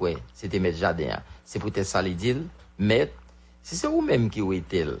même t'es quoi? C'était maître jardin. C'est peut-être ça lui dit, maître, si c'est vous-même qui ou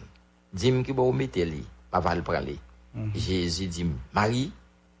est-elle, dis-moi qui va vous mettre li, va le prendre. Jésus dit, Marie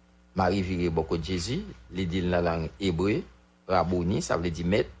vire beaucoup de Jésus, il dit dans la langue hébreu, Rabouni, ça veut dire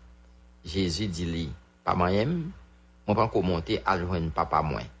maître. Jésus dit li, pas moi-même, on va monter à joindre papa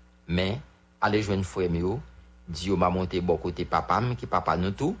moins. Mais, aller joindre frère mieux, Dieu m'a monté bon côté papa, qui papa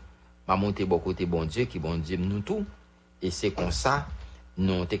nous tout, m'a monté bon côté bon Dieu, qui bon Dieu nous tout. Et c'est comme ça,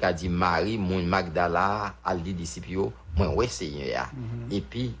 nous t'ai dit Marie, mon Magdala, al dit disciples, moi ouais Seigneur. Et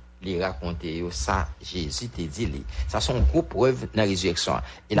puis, les raconter ça, Jésus t'a dit li. Ça sont gros preuves dans la résurrection.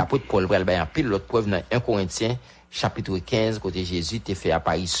 Et l'apôtre Paul va le bailler en pile l'autre preuve dans 1 Corinthiens chapitre 15, côté Jésus te fait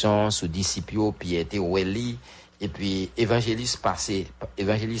apparition sous disciples, puis était Welly, et puis évangéliste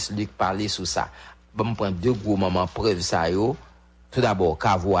Luc parlait sur ça. Bon, prendre deux gros moments preuve ça yo. Tout d'abord,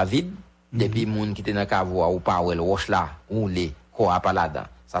 cavo à vide, depuis moun qui était dans cavo ou pas ou roche là, ou les quoi pas là-dedans.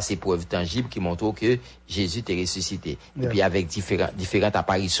 Ça c'est preuve tangible qui montre que Jésus t'est ressuscité. Et puis avec différentes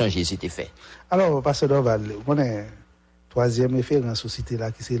apparitions Jésus t'est fait. Alors, pasteur Dorval, on a troisième référence aussi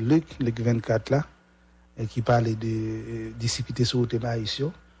là qui c'est Luc 24 là. Qui parlait de disciples sur le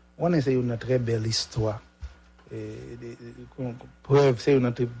Maïsio. On a une très belle histoire. Preuve, c'est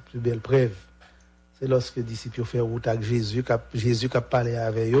une très belle preuve. C'est lorsque les disciples ont fait route avec Jésus qui a parlé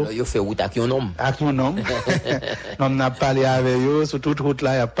avec eux. Ils ont fait route avec un homme. Avec un homme. On a parlé avec eux. Sur toute route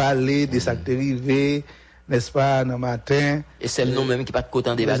là, il a parlé de ça qui est arrivé, n'est-ce pas, dans le matin. Et c'est le nom même qui pas de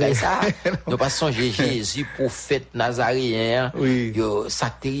côté des bagages ça. Nous pas songer Jésus, prophète nazaréen. Oui. Yo, ça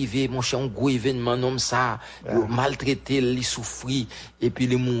qui est arrivé, mon cher, un gros événement, nom ça. Yo, maltraité, il souffrit, et puis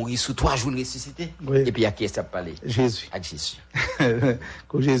il est mort sous 3 jours ressuscité. Oui. Et puis à qui ça parler? Jésus. À Jésus.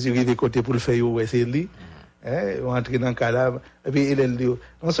 Quand Jésus arrive côté pour le faire, c'est lui. Entrer dans le cadavre. Et puis il dit,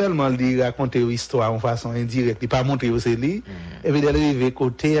 non seulement il raconte une histoire en façon indirecte, il pas montrer où c'est lui. Et puis il arrive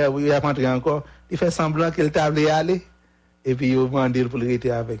côté, il a rentré encore. Il fait semblant qu'il t'a aller. Et puis il a demandé pour le rester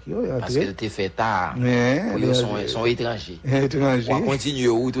avec eux. Parce qu'il était fait tard. Ils sont étrangers. On continue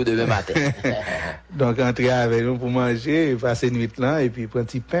au tout demain matin. Donc entrer avec nous pour manger, passer nuit là, et puis prendre un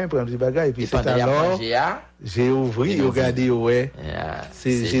petit pain, prendre un petit bagage. Et puis c'est alors, j'ai ouvert, j'ai regardé, ouais.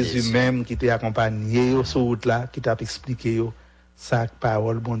 C'est Jésus même qui t'a accompagné sur route là, qui t'a expliqué sa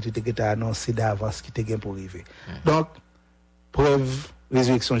parole, bon Dieu t'a annoncé d'avance qui t'a gagné pour arriver. Donc, preuve,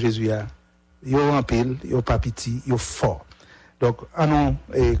 résurrection Jésus a. Yo en pile, yo pas petit, yo fort. Donc, on a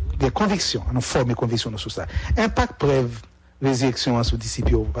des convictions, on a formé convictions sur ça. Impact preuve, résurrection sous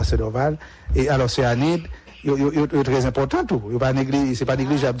disciples, pasteur Dorval. Et alors, c'est Anid, yo très important tout. C'est pas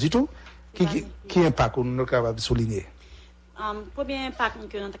négligeable du tout. Qui impact on est capable de souligner? Premier impact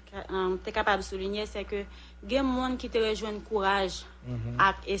que nous sommes capables de souligner, c'est que il y a des gens qui te rejoignent courage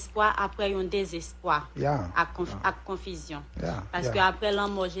et espoir après un désespoir, avec confusion. Parce que après la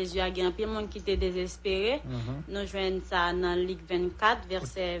mort, Jésus a gagné un peu de monde qui était désespéré. Nous joignons ça dans Luc 24,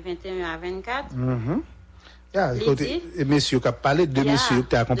 versets 21 à 24. Et messieurs qui a parlé de messieurs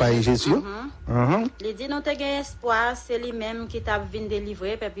qui ont accompagné Jésus. Il dit, nous avons espoir, c'est lui-même qui t'a venu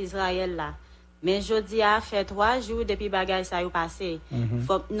délivrer le peuple Israël là. Mais jodi a fait 3 jours depuis bagay ça yo passé.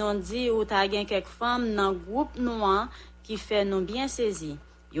 Faut nous dit ou ta gen quelques femmes dans groupe noir qui fait nous bien saisi.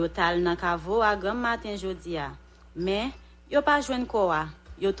 Yo tal nan kavo à grand matin jodi a. Mais yo pas joine quoi.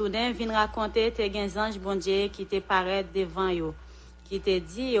 Yo tout d'un vinn raconter te gen ange bon Dieu qui te paraît devant yo, qui te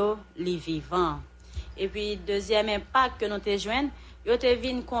dit yo li vivant. Et puis deuxième impact que nous te joine, yo te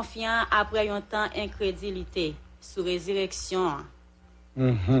vinn confiant après un temps incrédulité sur résurrection.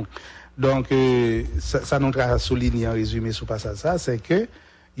 Donc, ça nous a souligné en résumé sur passage ça, c'est que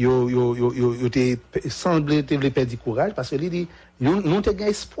yo semblé te perdre du courage parce que il dit nous te gain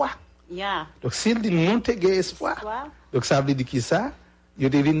espoir. Donc s'il dit nous te gain espoir. Donc ça veut dire qui ça? Yo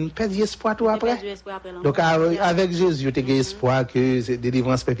devine perdre espoir tout après. Donc avec Jésus, yo te gain espoir que c'est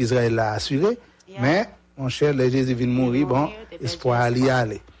délivrance peuple Israël l'a assuré, mais mon cher, le Jésus vient mourir, bon, espoir aller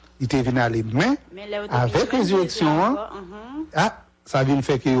aller. Il te vient aller mais avec résurrection ça vient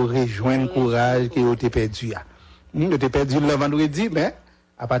faire que vous rejoignez le courage que vous avez perdu. Vous avez perdu le vendredi, mais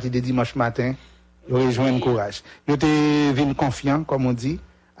à partir de dimanche matin, vous rejoignez le courage. Vous avez confiant, comme on dit,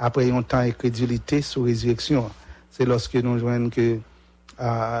 après un temps de crédulité sur résurrection. C'est lorsque nous joignons que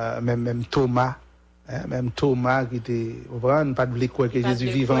même Thomas qui était pas de quoi que Jésus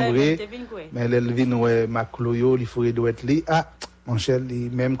vivant vrai, mais il vient ouais Macloyo, il faut doit être lui. Mon cher,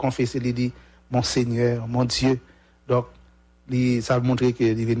 il même confessé, il dit mon Seigneur, mon Dieu. Donc ça montre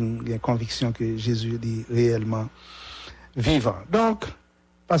qu'il y a une conviction que Jésus est réellement vivant. Donc,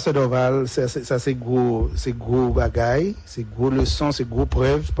 pasteur Dorval, ça c'est gros bagaille, c'est gros leçon, c'est gros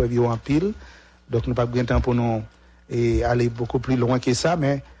preuve en pile. Donc, nous n'avons pas bien temps pour nous aller beaucoup plus loin que ça,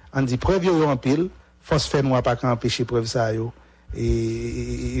 mais on dit preuve en pile, force fait nous pas empêcher preuve ça yo.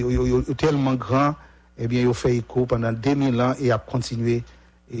 Et tellement grand, eh bien, il fait écho pendant 2000 ans et a continué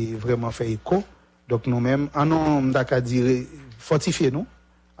et vraiment fait écho. Donc nous-mêmes, on n'a dire fortifier nous,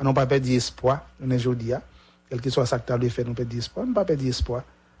 on n'a pas perdre espoir, on est aujourd'hui, quel que soit ça que tu as fait, nous perdre espoir, on n'a pas perdre espoir,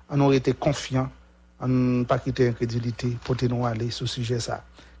 on aurait été confiant, on n'a pas quitté incrédulité pour nous aller sur ce sujet ça,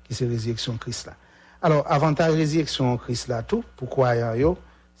 qui c'est résurrection Christ là. Alors, avantage résurrection Christ là, tout, pourquoi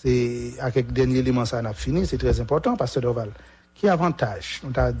c'est avec le dernier élément ça on a fini, c'est très important, pasteur Dorval. Qui avantage?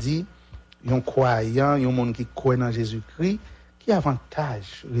 On t'a dit, un croyant, un monde qui croit dans Jésus-Christ, qui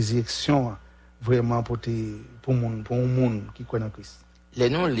avantage résurrection vraiment pour un monde qui connaît Christ. Les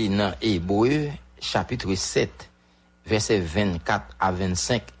noms li dans Hébreu chapitre 7 verset 24 à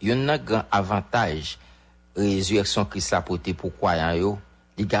 25, yon nan grand avantage résurrection Christ la porté pour croyant yo,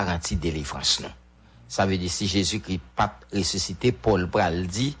 li garantit délivrance non. Ça veut dire si Jésus-Christ pas ressuscité, Paul pral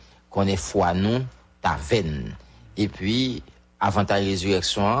dit qu'on est foi non ta veine. Et puis avantage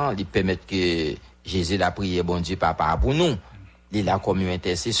résurrection, il permet que Jésus l'a prié bon Dieu papa pour nous. Il a comme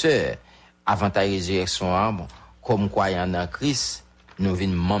intercesseur. Avantage résurrection, bon, comme croyant dans Christ, nous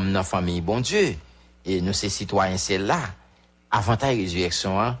venons membres dans la famille bon Dieu et nous ces citoyens c'est là. Avantage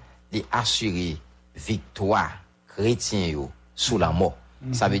résurrection, il assurer victoire chrétien yo sous la mort.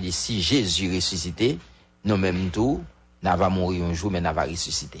 Ça veut dire si Jésus ressuscité, nous même tout, n'a va mourir un jour mais n'a va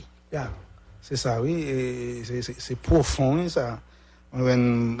ressusciter. Yeah. C'est ça oui, et c'est profond ça.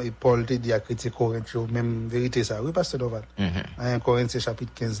 When Paul te dit à chrétien Corinthiens même vérité ça. Oui pasteur Doval. En Corinthiens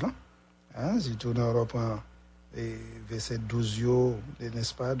chapitre 15 là. Hein, si tu nous reprends verset 12 yo,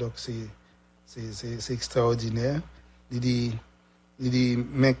 n'est-ce pas? Donc c'est extraordinaire. Il dit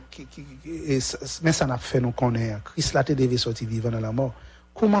mais ça n'a fait nous connaître. Christ là te devait sortir vivant dans la mort.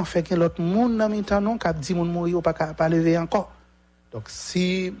 Comment fait que l'autre monde dans mi temps non cap dit moun mourir pas lever encore. Donc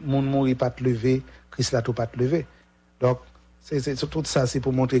si moun mourir pas te lever, Christ là tout pas te lever. Donc c'est tout ça c'est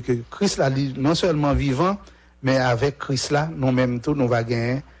pour montrer que Christ là non seulement vivant mais avec Christ là nous même tout nous va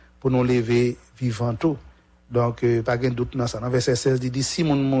gagner pour nous lever vivant tout. Donc pas gain doute dans ça. Dans verset 16 il dit si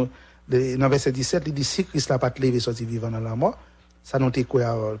moun dans verset 17 il dit si Christ là pas te lever sorti vivant dans la mort, ça nous te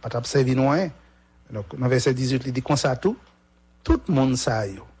quoi pas t'observer non hein. Donc dans verset 18 il dit comme ça tout monde ça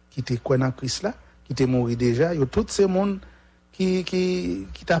yo qui te quoi dans Christ là, qui te mort déjà, yo tout ces monde qui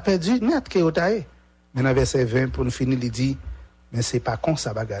t'a perdu net que yo taé. Mais dans verset 20 pour nous finir il dit mais c'est pas comme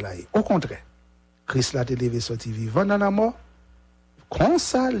ça bagarre là. Au contraire, Christ là te levé sorti vivant dans la mort. Comme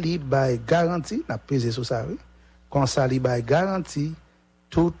ça li bail garantie, n'a pesé sur ça oui. Comme ça li bail garantie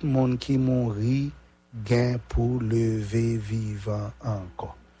tout monde qui mourit gain pour lever vivant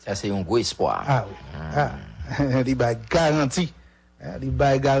encore. Ça c'est un gros espoir. Ah oui. Li bail garantie. Li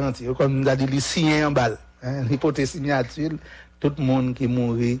bail garantie comme nous a dit li signé en balle. L'hypothèse signature tout monde qui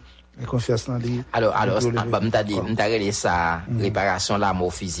mourit et confiance dans lui. Alors m'ta dit m'ta relé ça réparation la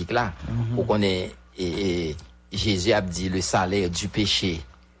mort physique là pour qu'on est et Jésus a dit le salaire du péché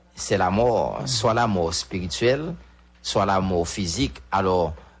c'est la mort, soit la mort spirituelle, soit la mort physique.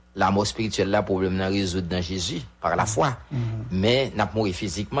 Alors la mort spirituelle là problème n'a résoudre dans Jésus par la foi. Mais n'a mourir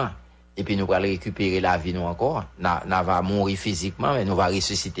physiquement et puis nous va récupérer la vie nous encore. N'a va mourir physiquement mais nous va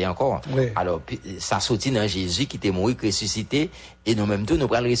ressusciter encore. Oui. Alors ça sortit dans Jésus qui était mort ressuscité et nous même tout nous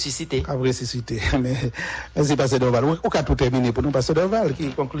va ressusciter. À ressusciter. Mais c'est pasteur Doval. On va tout terminer pour nous pasteur Doval qui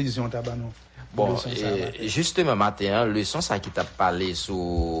conclusion tabanou. Bon, justement matin, leçon ça qui t'a parlé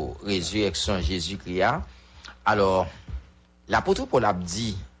sur résurrection Jésus-Christ. Alors, l'apôtre Paul a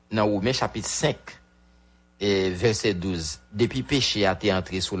dit dans Romains chapitre 5 et verset 12, depuis péché a été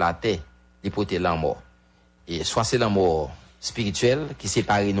entré sous la terre, il portait la mort. Et soit c'est la mort spirituelle qui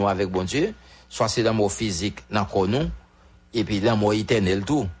sépare nous avec bon Dieu, soit c'est la mort physique dans corps nous, et puis la mort éternelle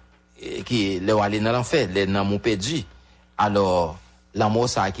tout, qui le aller dans l'enfer, les dans mon perdu. Alors la mort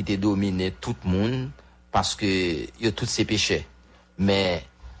ça a quitté dominer tout le monde parce que y a tous ces péchés. Mais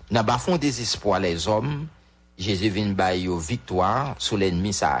n'a pas fond désespoir les hommes, Jésus vient bailler victoire sur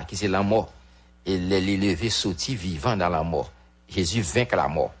l'ennemi ça qui c'est la mort et les lever sorti vivant dans la mort. Jésus vainc la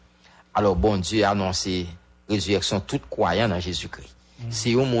mort. Alors bon Dieu a annoncé résurrection tout croyant dans Jésus-Christ.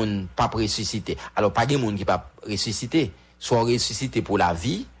 Si un monde pas ressuscité, alors pas des monde qui pas ressuscité, soit ressuscité pour la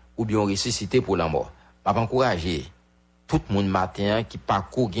vie ou bien ressuscité pour la mort. Pas encourager tout le monde matin qui pas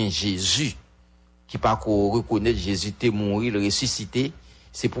gain Jésus, qui pas reconnaître Jésus t'est mort, le ressuscité,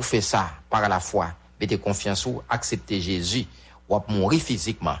 c'est pour faire ça par la foi. Mettez confiance ou accepter Jésus ou mourir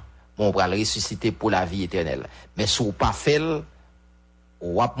physiquement, on va le ressusciter pour la vie éternelle. Mais si vous pas fait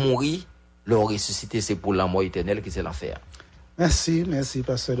ou mourir, le ressusciter c'est pour la mort éternelle qui c'est l'enfer. Merci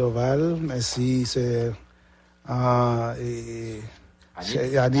pasteur Doval, merci c'est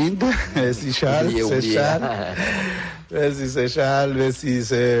Yannick, merci Charles, merci c'est Charles, merci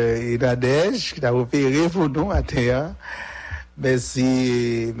c'est Nadège qui t'a opéré pour nous à terre.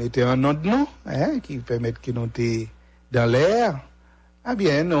 Merci mettez un nom de nous qui permet que nous t'es dans l'air. Ah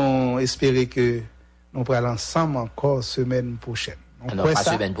bien, nous espérons que nous pourrons ensemble encore semaine prochaine.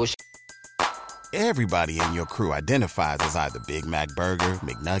 Semaine prochaine. Everybody in your crew identifies as either Big Mac Burger,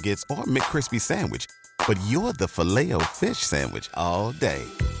 McNuggets, or McCrispy Sandwich. But you're the Filet-O-Fish Sandwich all day.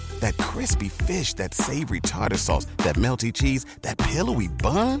 That crispy fish, that savory tartar sauce, that melty cheese, that pillowy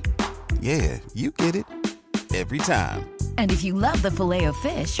bun. Yeah, you get it. Every time. And if you love the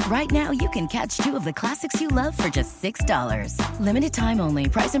Filet-O-Fish, right now you can catch 2 of the classics you love for just $6. Limited time only.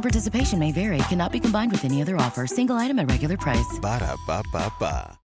 Price and participation may vary. Cannot be combined with any other offer. Single item at regular price. Ba-da-ba-ba-ba.